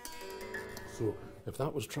 So if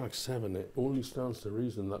that was track 7, it only stands to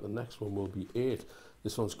reason that the next one will be 8.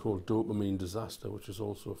 This one's called Dopamine Disaster, which is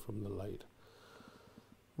also from the Light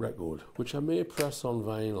record, which I may press on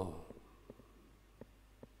vinyl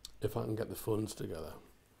if I can get the funds together.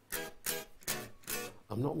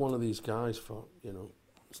 I'm not one of these guys for, you know,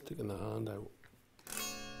 sticking the hand out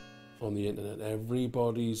on the internet.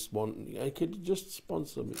 Everybody's wanting, I could just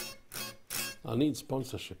sponsor me. I need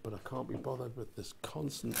sponsorship, but I can't be bothered with this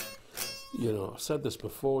constant, you know, I've said this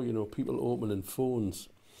before, you know, people opening phones.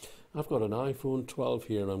 I've got an iPhone 12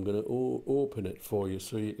 here and I'm going to open it for you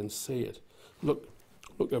so you can see it. Look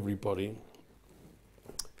everybody,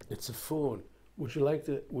 it's a phone. Would you like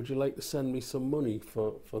to send me some money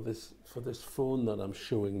for this phone that I'm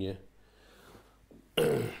showing you?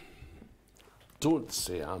 Don't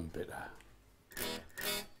say I'm bitter.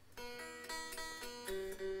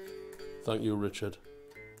 Thank you, Richard.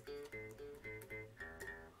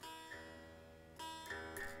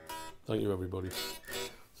 Thank you, everybody.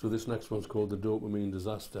 So this next one's called The Dopamine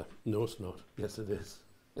Disaster. No, it's not. Yes, it is.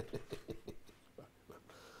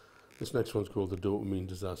 This next one's called The Dopamine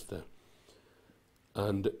Disaster.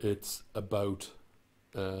 And it's about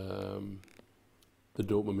the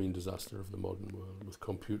dopamine disaster of the modern world with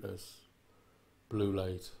computers, blue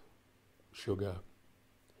light, sugar,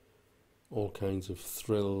 all kinds of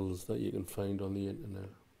thrills that you can find on the internet,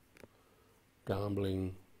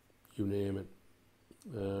 gambling, you name it,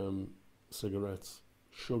 cigarettes.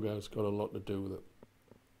 Sugar's got a lot to do with it.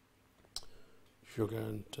 Sugar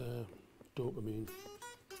and dopamine.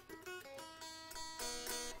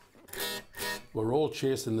 We're all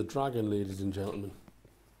chasing the dragon, ladies and gentlemen.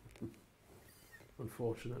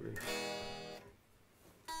 Unfortunately.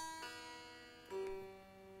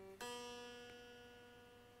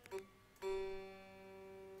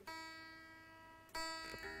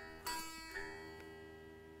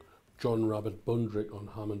 John Rabbit Bundrick on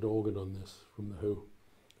Hammond organ on this from The Who.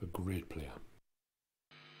 A great player.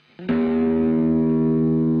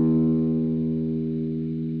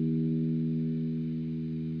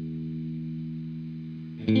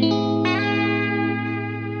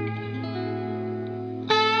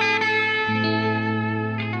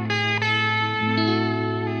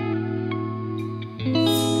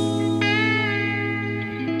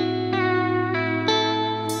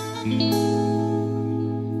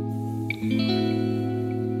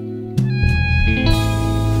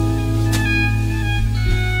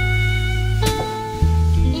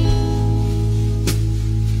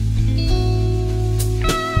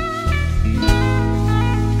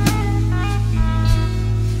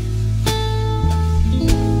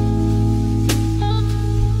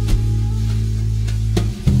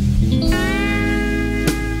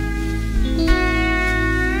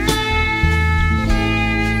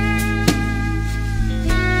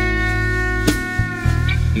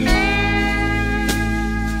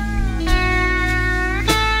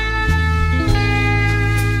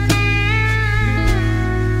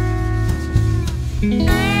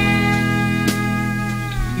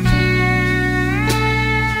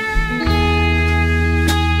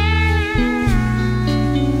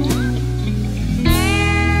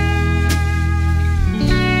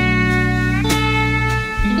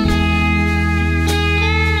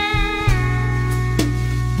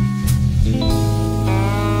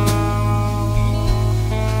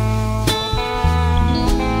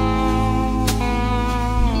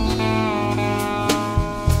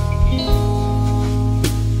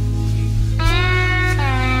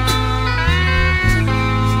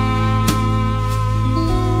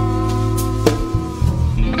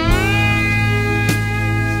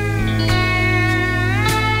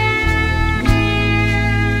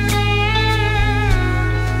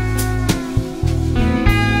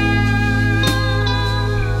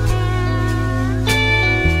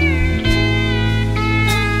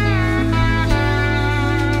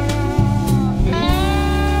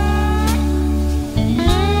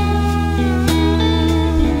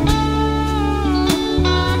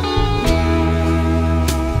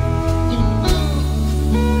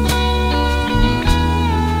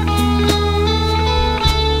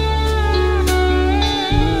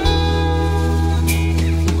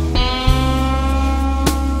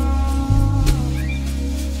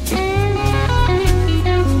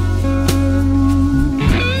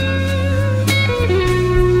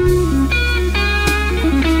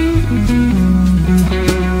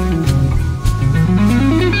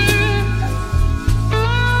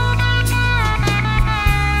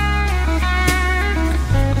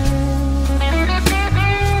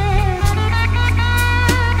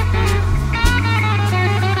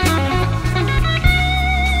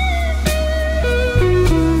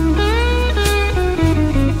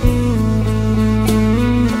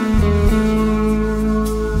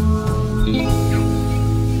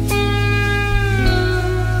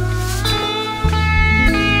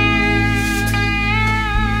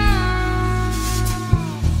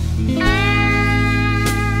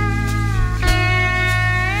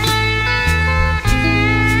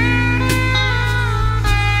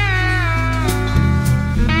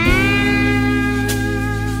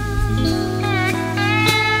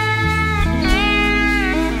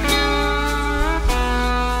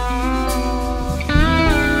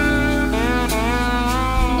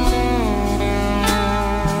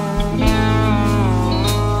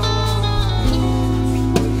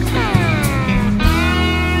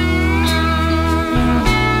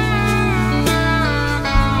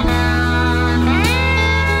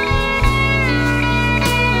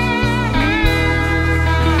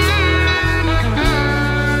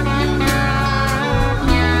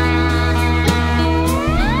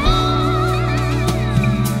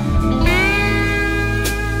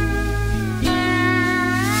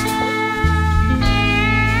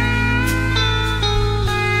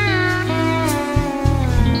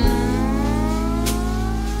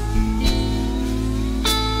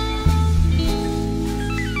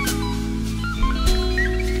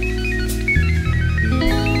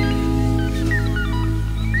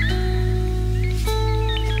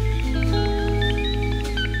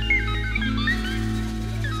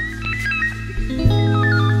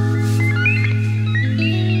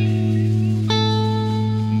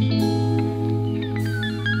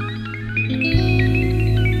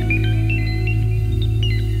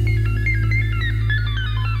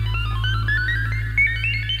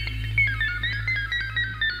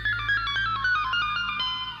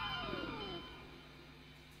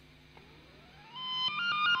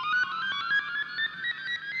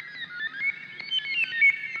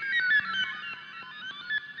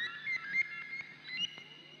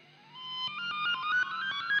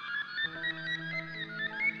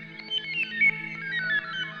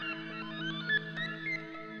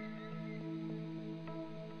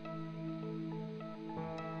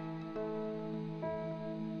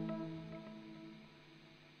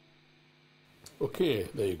 Okay,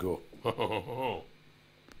 there you go.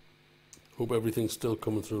 Hope everything's still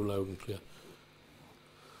coming through loud and clear.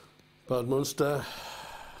 Bad Monster.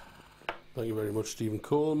 Thank you very much, Stephen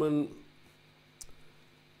Coleman.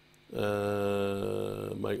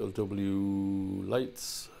 Michael W.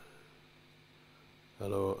 Lights.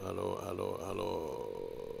 Hello, hello, hello, hello.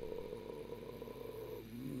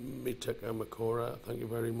 Miteka Makora, thank you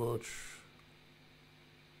very much.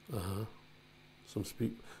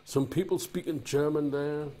 Some people speaking German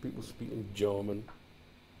there. People speaking German.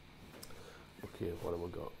 Okay, what have we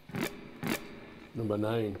got? Number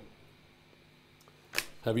 9.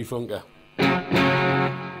 Heavy Funker.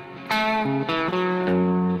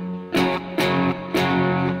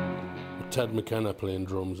 Ted McKenna playing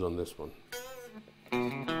drums on this one.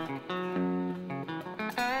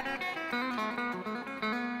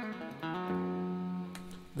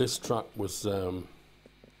 This track was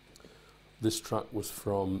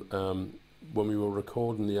from when we were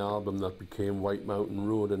recording the album that became White Mountain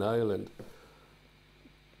Road in Ireland.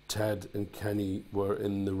 Ted and Kenny were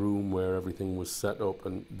in the room where everything was set up,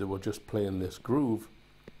 and they were just playing this groove.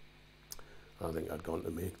 I think I'd gone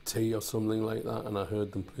to make tea or something like that, and I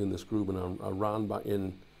heard them playing this groove, and I ran back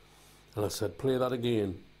in, and I said, play that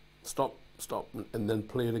again, stop, and then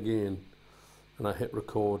play it again. And I hit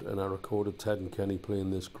record, and I recorded Ted and Kenny playing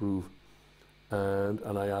this groove,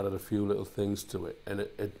 and I added a few little things to it, and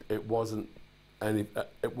it wasn't I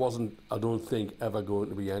don't think ever going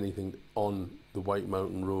to be anything on the White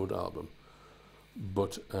Mountain Road album,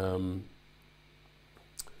 but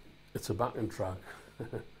it's a backing track,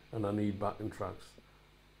 and I need backing tracks,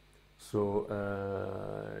 so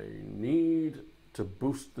I need to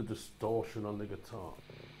boost the distortion on the guitar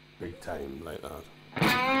big time like that.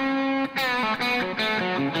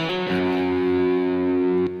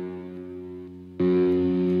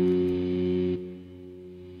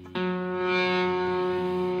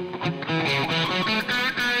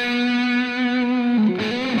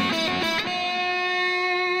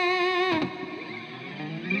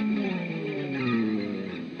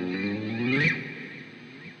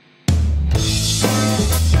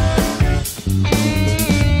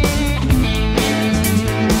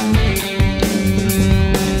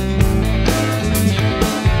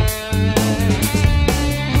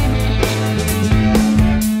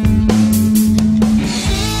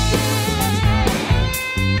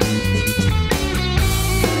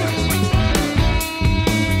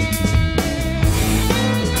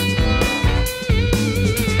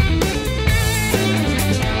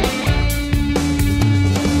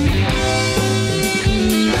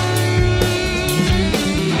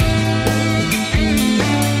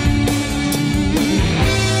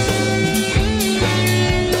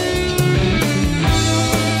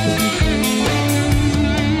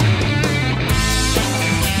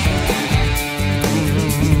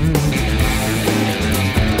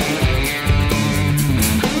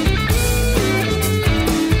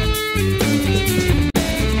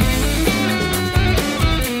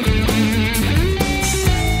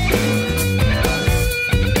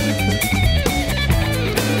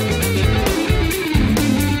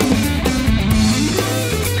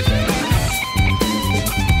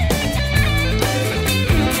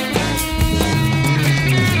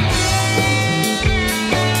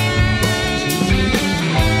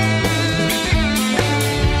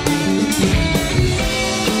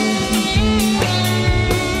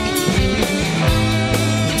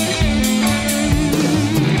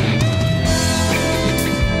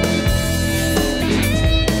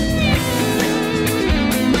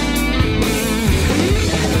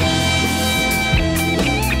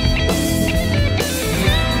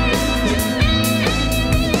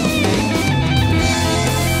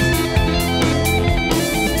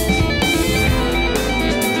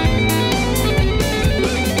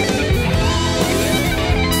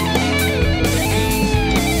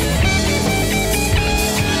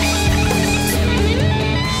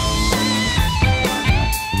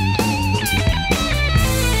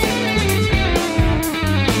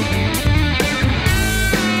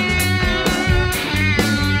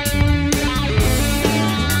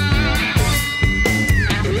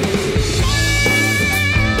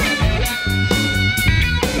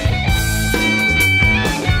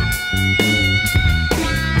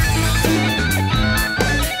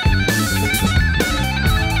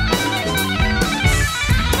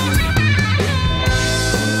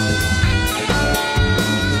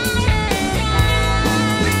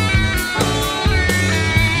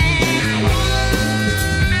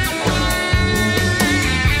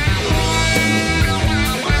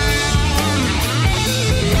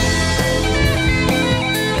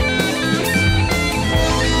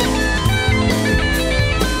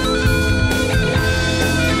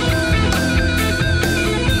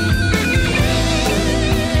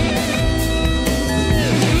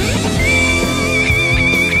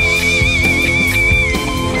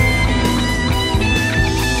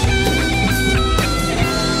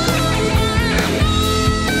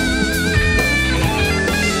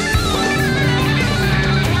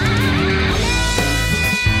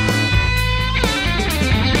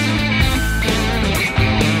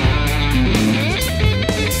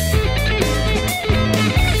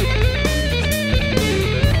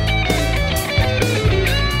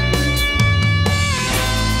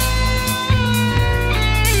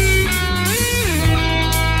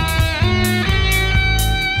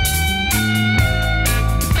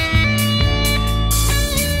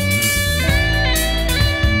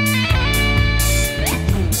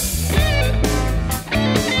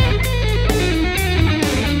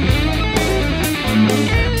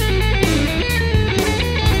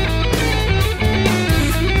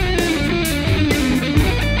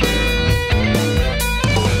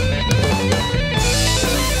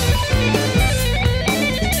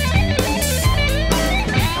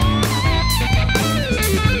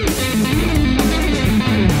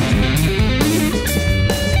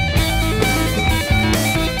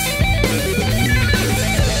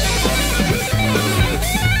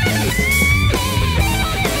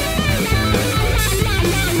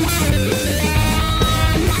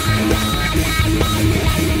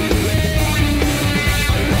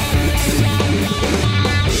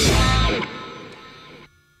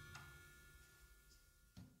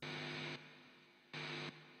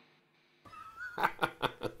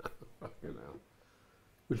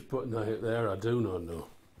 putting that out there, I do not know.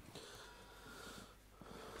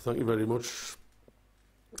 Thank you very much,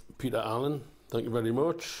 Peter Allen. Thank you very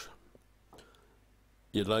much.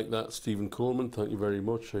 You'd like that, Stephen Coleman. Thank you very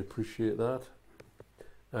much. I appreciate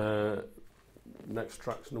that. Next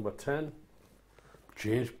track's number 10.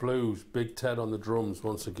 James Blues. Big Ted on the drums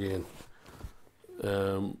once again.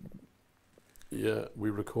 Yeah,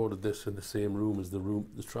 we recorded this in the same room as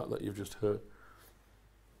the track that you've just heard.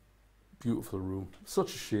 Beautiful room.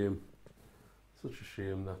 Such a shame. Such a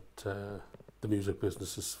shame that the music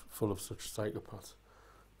business is full of such psychopaths,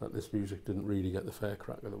 that this music didn't really get the fair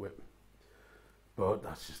crack of the whip. But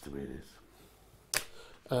that's just the way it is.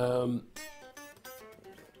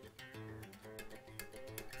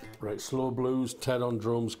 Right, slow blues, Ted on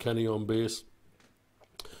drums, Kenny on bass.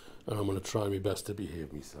 And I'm going to try my best to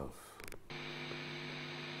behave myself.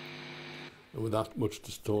 And with that much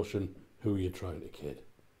distortion, who are you trying to kid?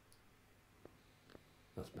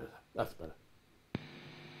 That's better. That's better.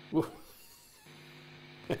 Woo.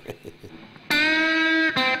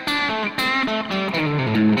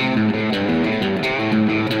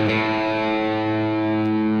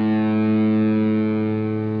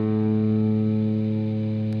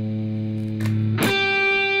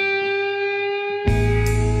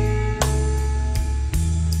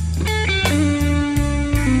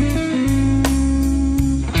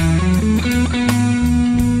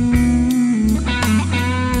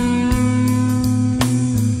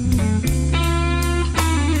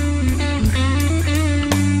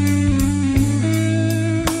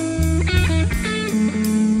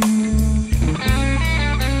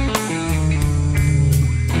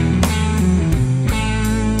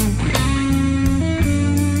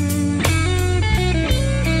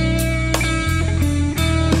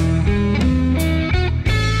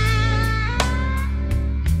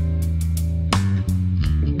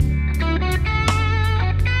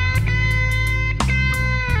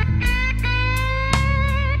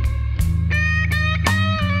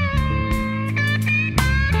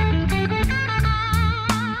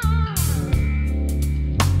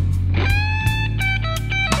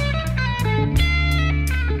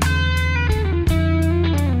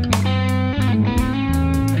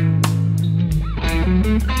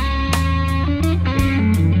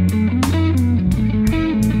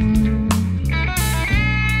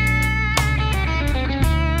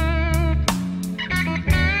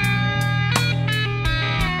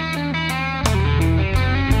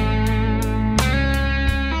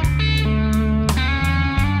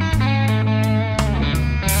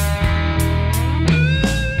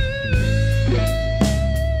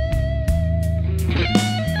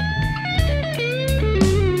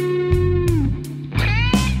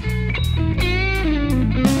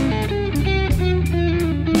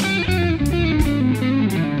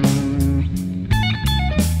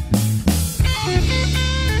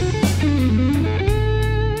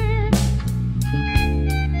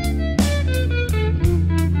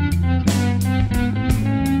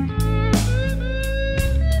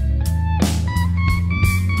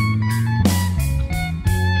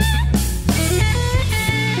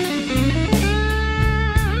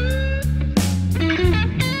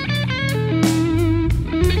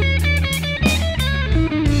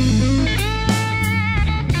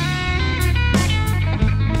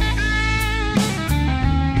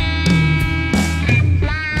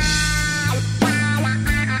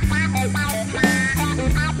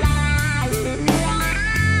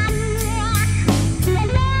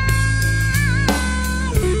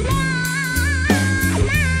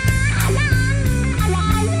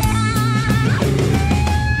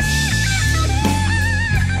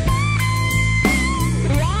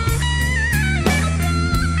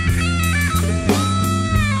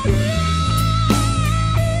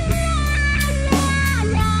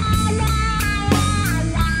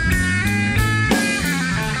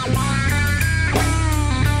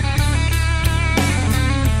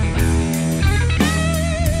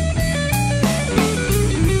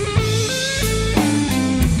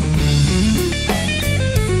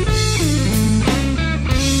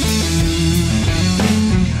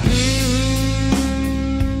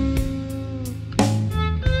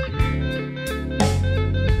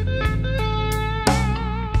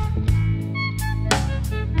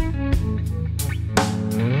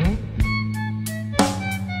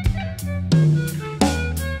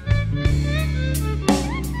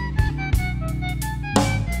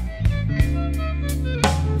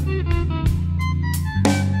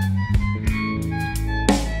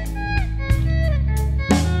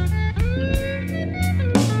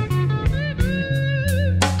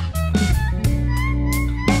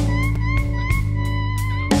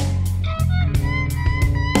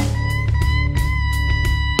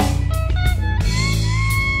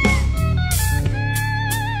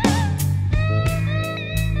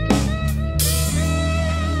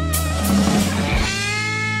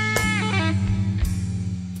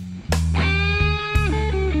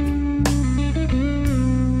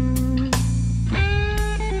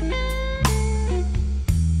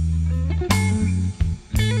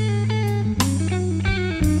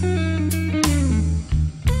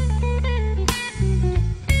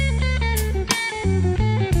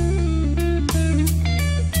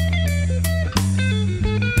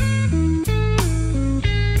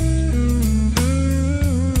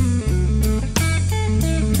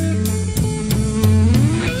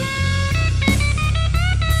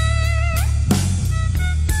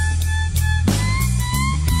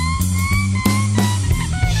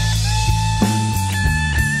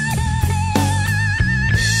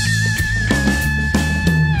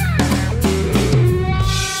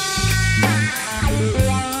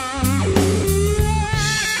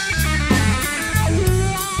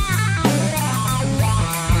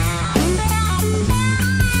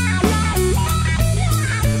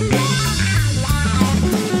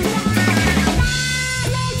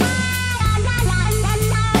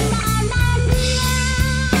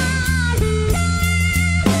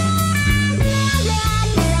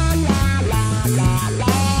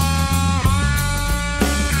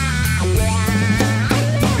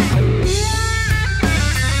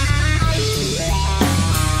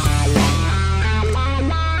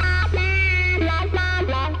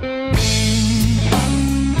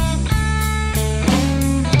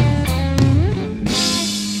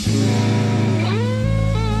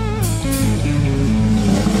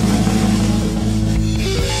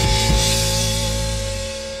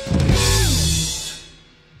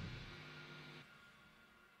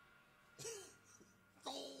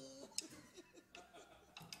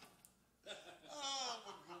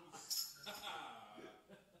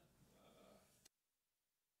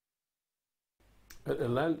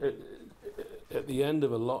 at the end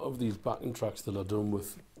of a lot of these backing tracks that are done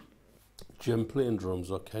with Jim playing drums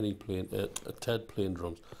or Kenny playing, Ted playing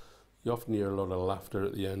drums, you often hear a lot of laughter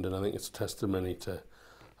at the end, and I think it's testimony to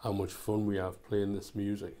how much fun we have playing this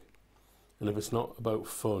music. And if it's not about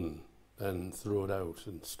fun, then throw it out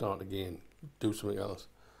and start again, do something else.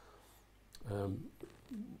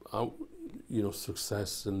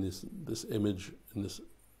 Success and this image and this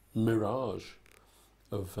mirage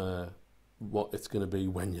of what it's going to be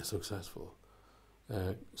when you're successful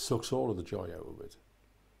sucks all of the joy out of it,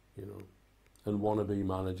 and wannabe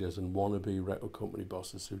managers and wannabe record company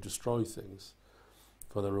bosses who destroy things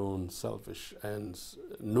for their own selfish ends.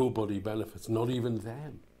 Nobody benefits, not even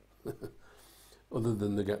them, other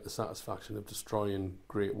than they get the satisfaction of destroying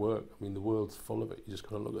great work. I mean, the world's full of it. You just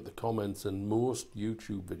got to look at the comments in most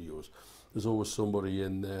YouTube videos. There's always somebody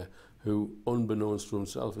in there who, unbeknownst to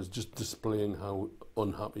himself, is just displaying how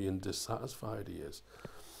unhappy and dissatisfied he is.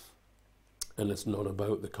 And it's not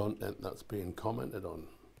about the content that's being commented on.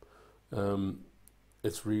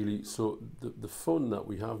 It's really, so the fun that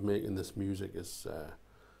we have making this music is, I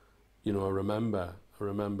remember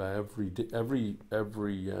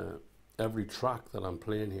every track that I'm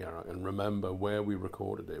playing here. I can remember where we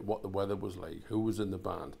recorded it, what the weather was like, who was in the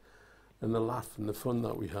band, and the laugh and the fun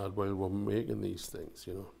that we had while we were making these things,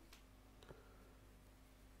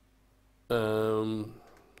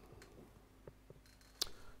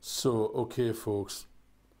 So, okay, folks.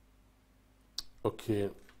 Okay.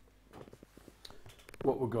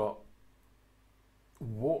 What we got?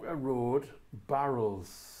 Walker Road,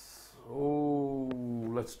 Barrels. Oh,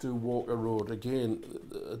 let's do Walker Road. Again,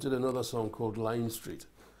 I did another song called Lime Street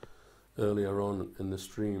earlier on in the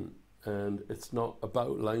stream. And it's not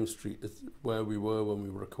about Lime Street, it's where we were when we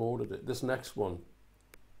recorded it. This next one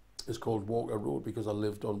is called Walker Road because I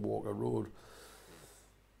lived on Walker Road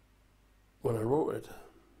when I wrote it.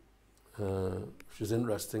 Which is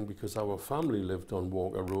interesting because our family lived on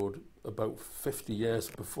Walker Road about 50 years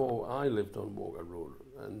before I lived on Walker Road,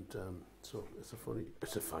 and so it's a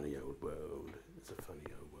funny old world. It's a funny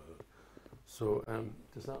old world. So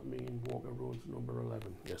does that mean Walker Road's number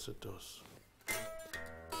 11? Yes, it does.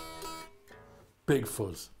 Big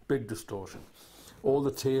fuzz, big distortion. All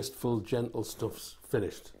the tasteful, gentle stuff's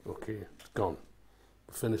finished. Okay, it's gone.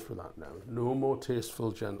 We're finished with that now. No more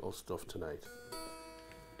tasteful, gentle stuff tonight.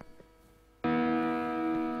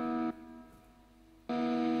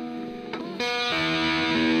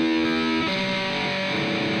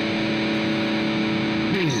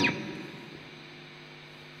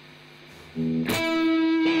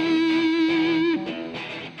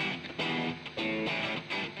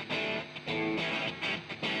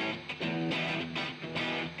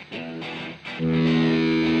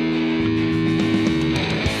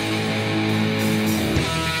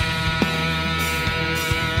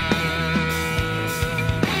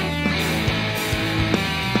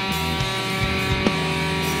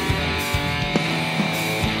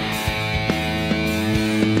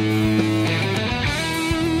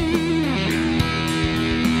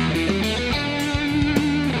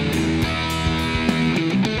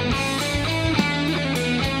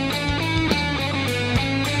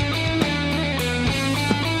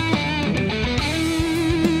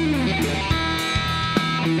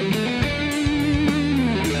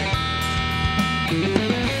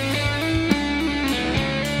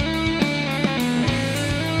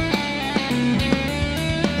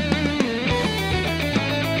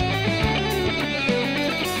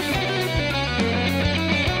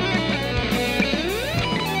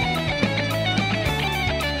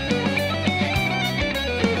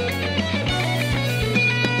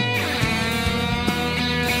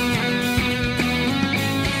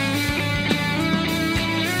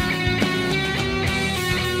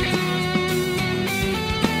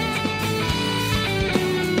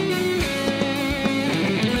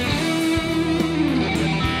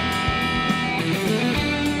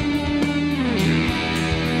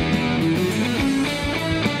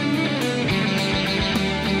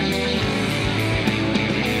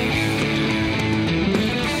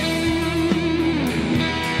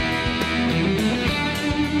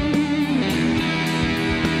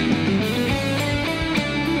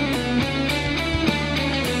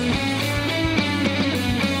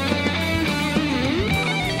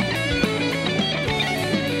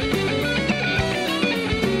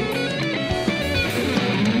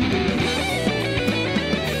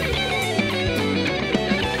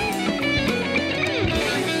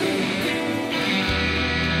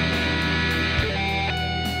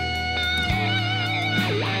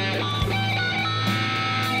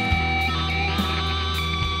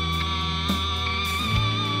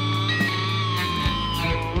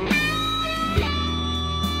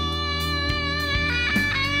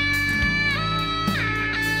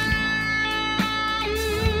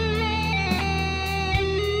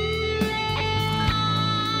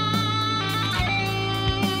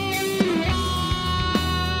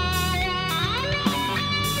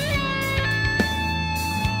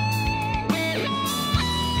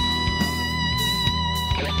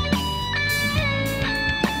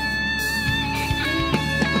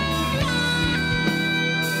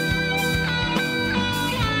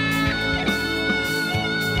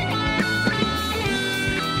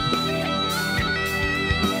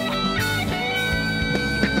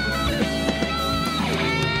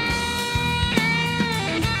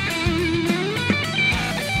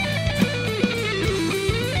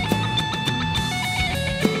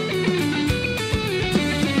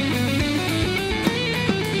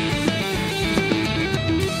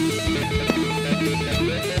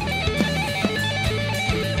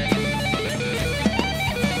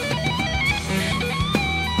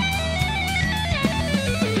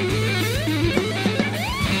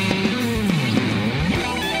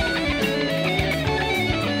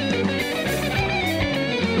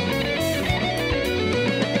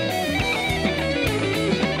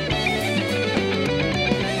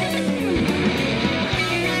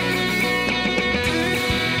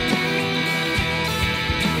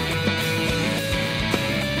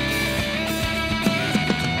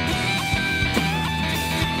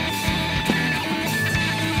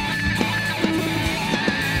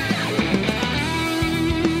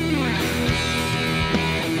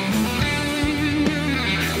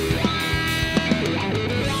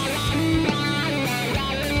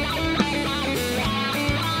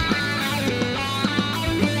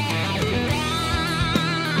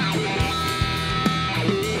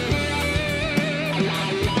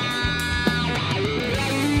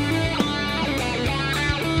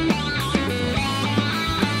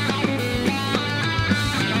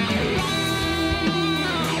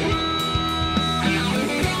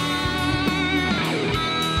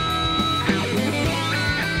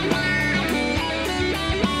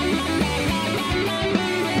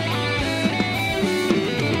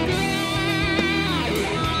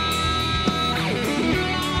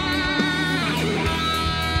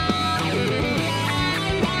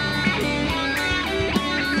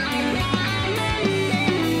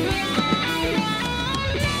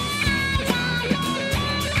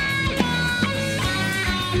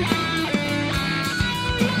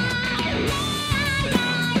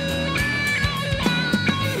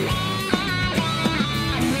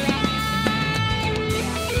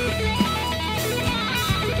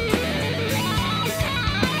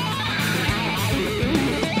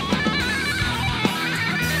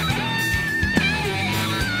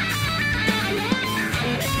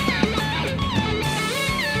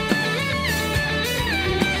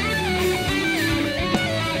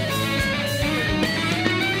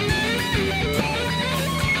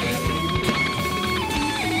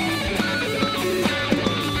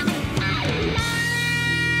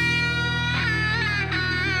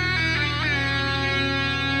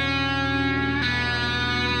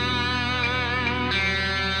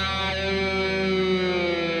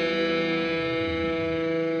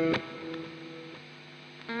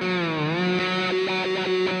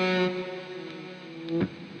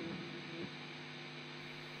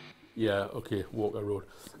 yeah, okay, Walker Road.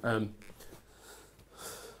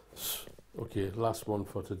 Okay, last one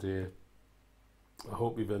for today. I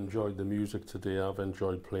hope you've enjoyed the music today. I've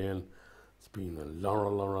enjoyed playing. It's been a lot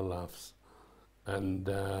of laughs. And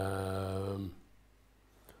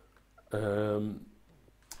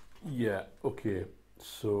yeah, okay.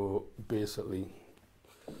 So basically,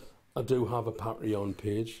 I do have a Patreon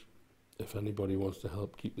page if anybody wants to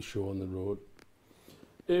help keep the show on the road.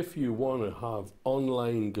 If you want to have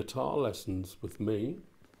online guitar lessons with me,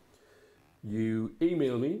 you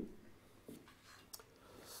email me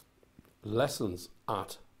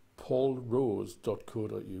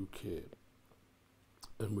lessons@paulrose.co.uk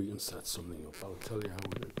and we can set something up. I'll tell you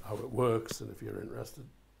how it works, and if you're interested,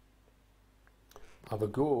 have a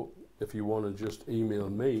go. If you want to just email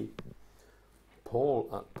me,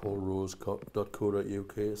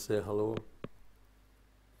 paul@paulrose.co.uk, say hello.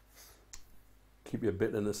 Keep your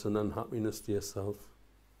bitterness and unhappiness to yourself.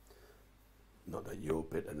 Not that you're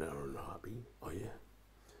bitter and unhappy, are you?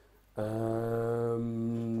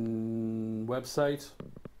 Website,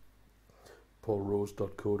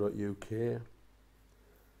 paulrose.co.uk.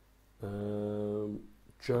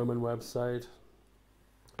 German website,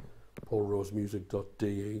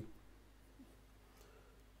 paulrosemusic.de.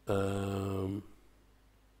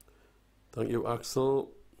 Thank you,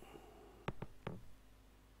 Axel.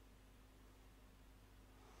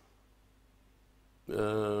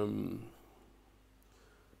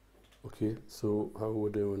 Okay, so how are we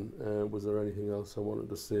doing? Was there anything else I wanted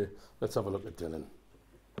to say? Let's have a look at Dylan.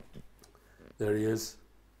 There he is.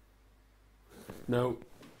 Now,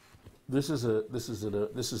 this is a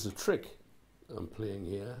trick I'm playing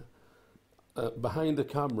here. Behind the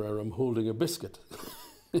camera, I'm holding a biscuit.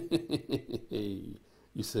 You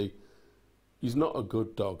see, he's not a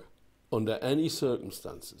good dog under any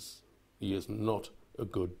circumstances. He is not a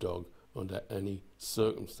good dog under any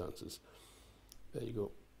circumstances. There you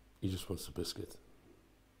go. He just wants a biscuit.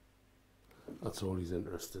 That's all he's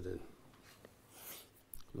interested in.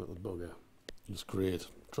 Little bugger. He's great.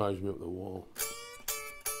 Drives me up the wall.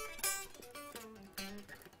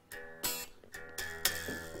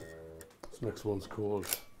 This next one's called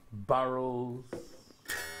Barrels,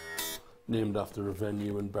 named after a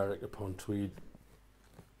venue in Berwick-upon-Tweed.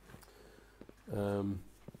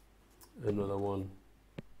 Another one.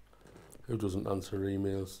 Who doesn't answer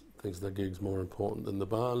emails, thinks their gig's more important than the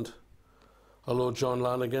band. Hello, John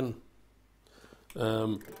Lanigan.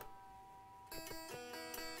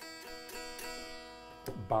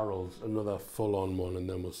 Barrels, another full-on one, and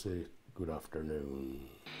then we'll say good afternoon.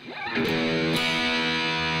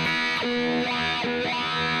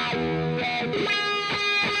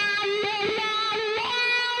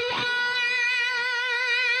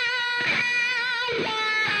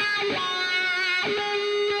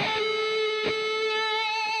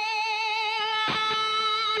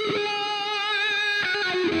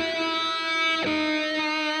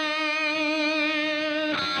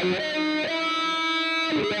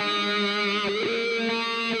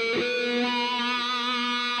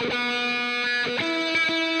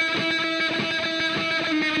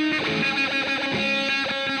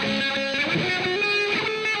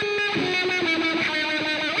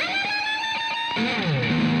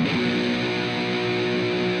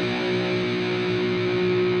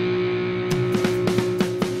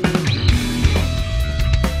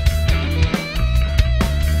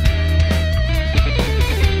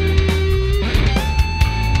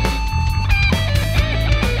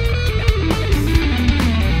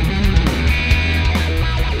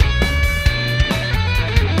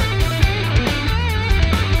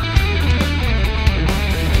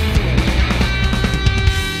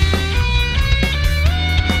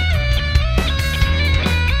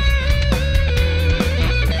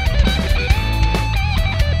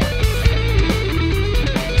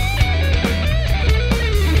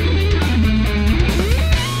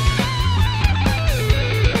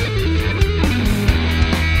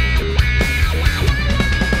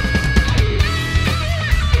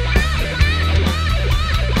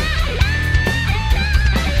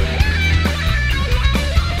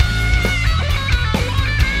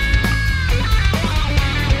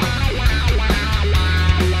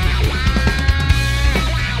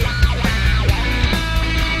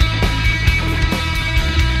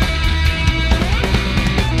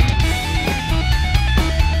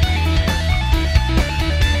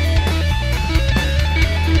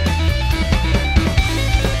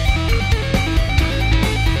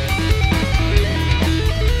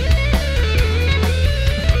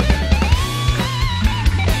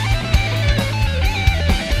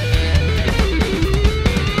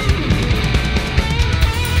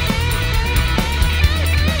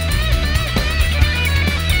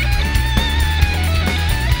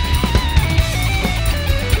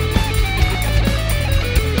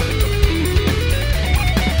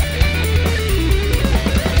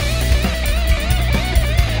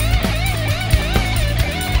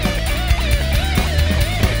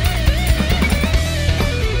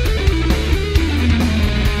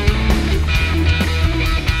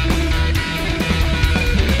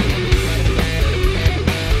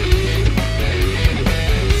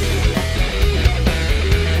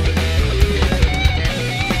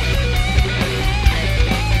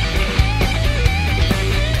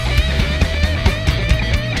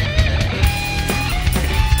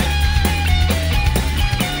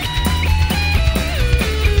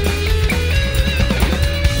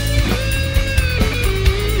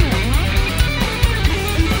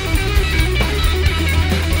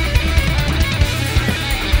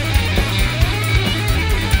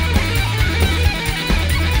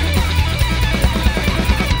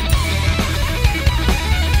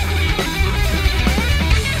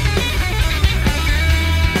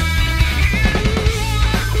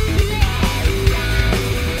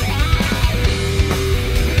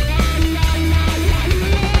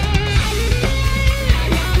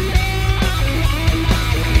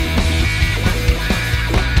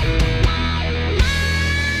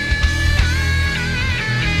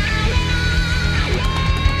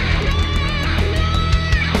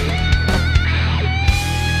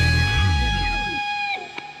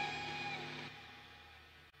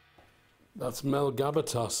 That's Mel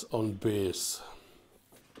Gabatas on bass.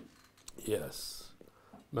 Yes,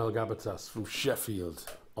 Mel Gabatas from Sheffield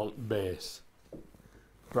on bass.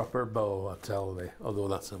 Proper bow, I tell thee. Although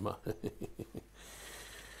that's a man.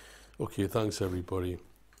 Okay, thanks everybody.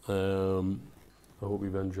 I hope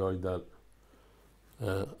you've enjoyed that.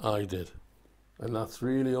 I did, and that's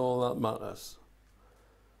really all that matters.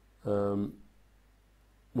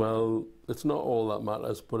 Well, it's not all that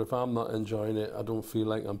matters, but if I'm not enjoying it, I don't feel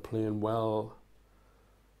like I'm playing well.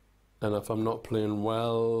 And if I'm not playing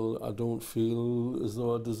well, I don't feel as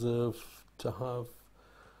though I deserve to have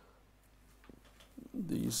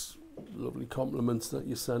these lovely compliments that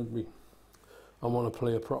you send me. I want to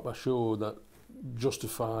play a proper show that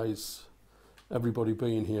justifies everybody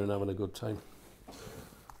being here and having a good time.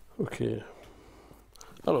 Okay.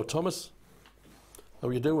 Hello, Thomas. How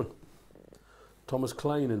are you doing? Thomas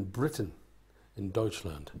Klein in Britain, in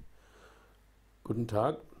Deutschland. Guten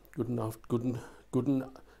Tag. Guten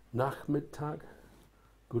Nachmittag.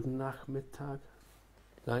 Guten Nachmittag.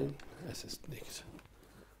 Nein, es ist nicht.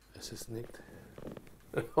 Es ist nicht.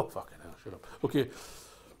 Oh, fucking hell, shut up. Okay.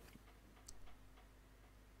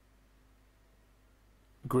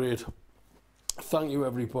 Great. Thank you,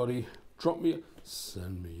 everybody.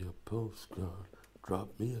 Send me a postcard. Drop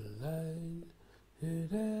me a line.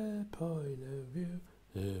 Hit a point of view.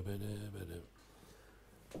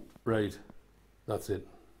 Right. That's it.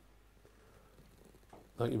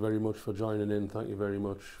 Thank you very much for joining in. Thank you very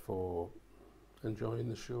much for enjoying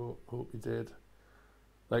the show. Hope you did.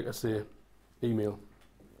 Like I say, email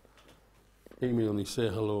me, say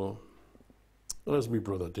hello. There's my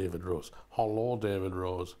brother David Rose. Hello, David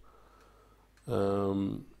Rose.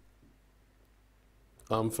 I'm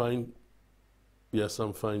fine. Yes,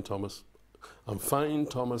 I'm fine, Thomas. I'm fine,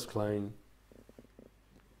 Thomas Klein.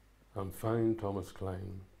 I'm fine, Thomas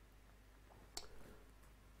Klein.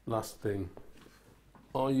 Last thing.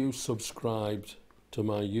 Are you subscribed to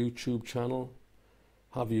my YouTube channel?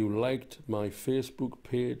 Have you liked my Facebook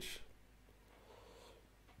page?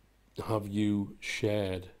 Have you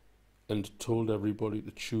shared and told everybody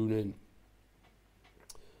to tune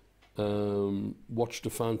in? Watched a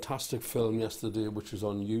fantastic film yesterday which is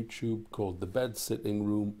on YouTube called The Bed Sitting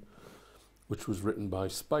Room, which was written by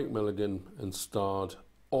Spike Milligan and starred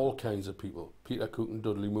all kinds of people. Peter Cook and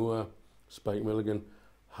Dudley Moore, Spike Milligan,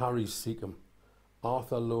 Harry Seacombe,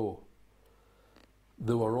 Arthur Lowe.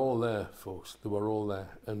 They were all there, folks. They were all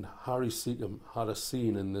there. And Harry Seacombe had a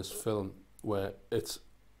scene in this film where it's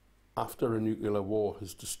after a nuclear war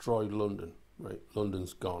has destroyed London, right?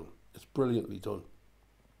 London's gone. It's brilliantly done.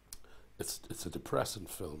 It's a depressing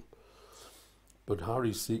film. But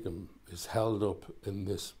Harry Seacombe is held up in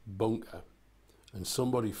this bunker and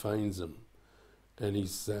somebody finds him and he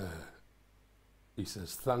says,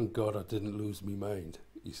 thank God I didn't lose my mind.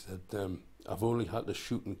 He said, I've only had to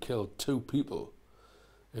shoot and kill 2 people.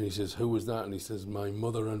 And he says, who was that? And he says, my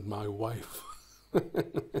mother and my wife.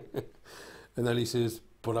 And then he says,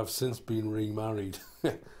 but I've since been remarried.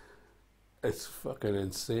 It's fucking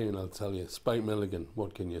insane, I'll tell you. Spike Milligan,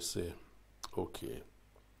 what can you say? Okay.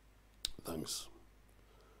 Thanks.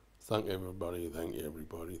 Thank everybody, thank you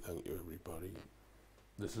everybody, thank you everybody.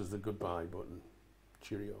 This is the goodbye button.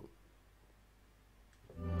 Cheerio.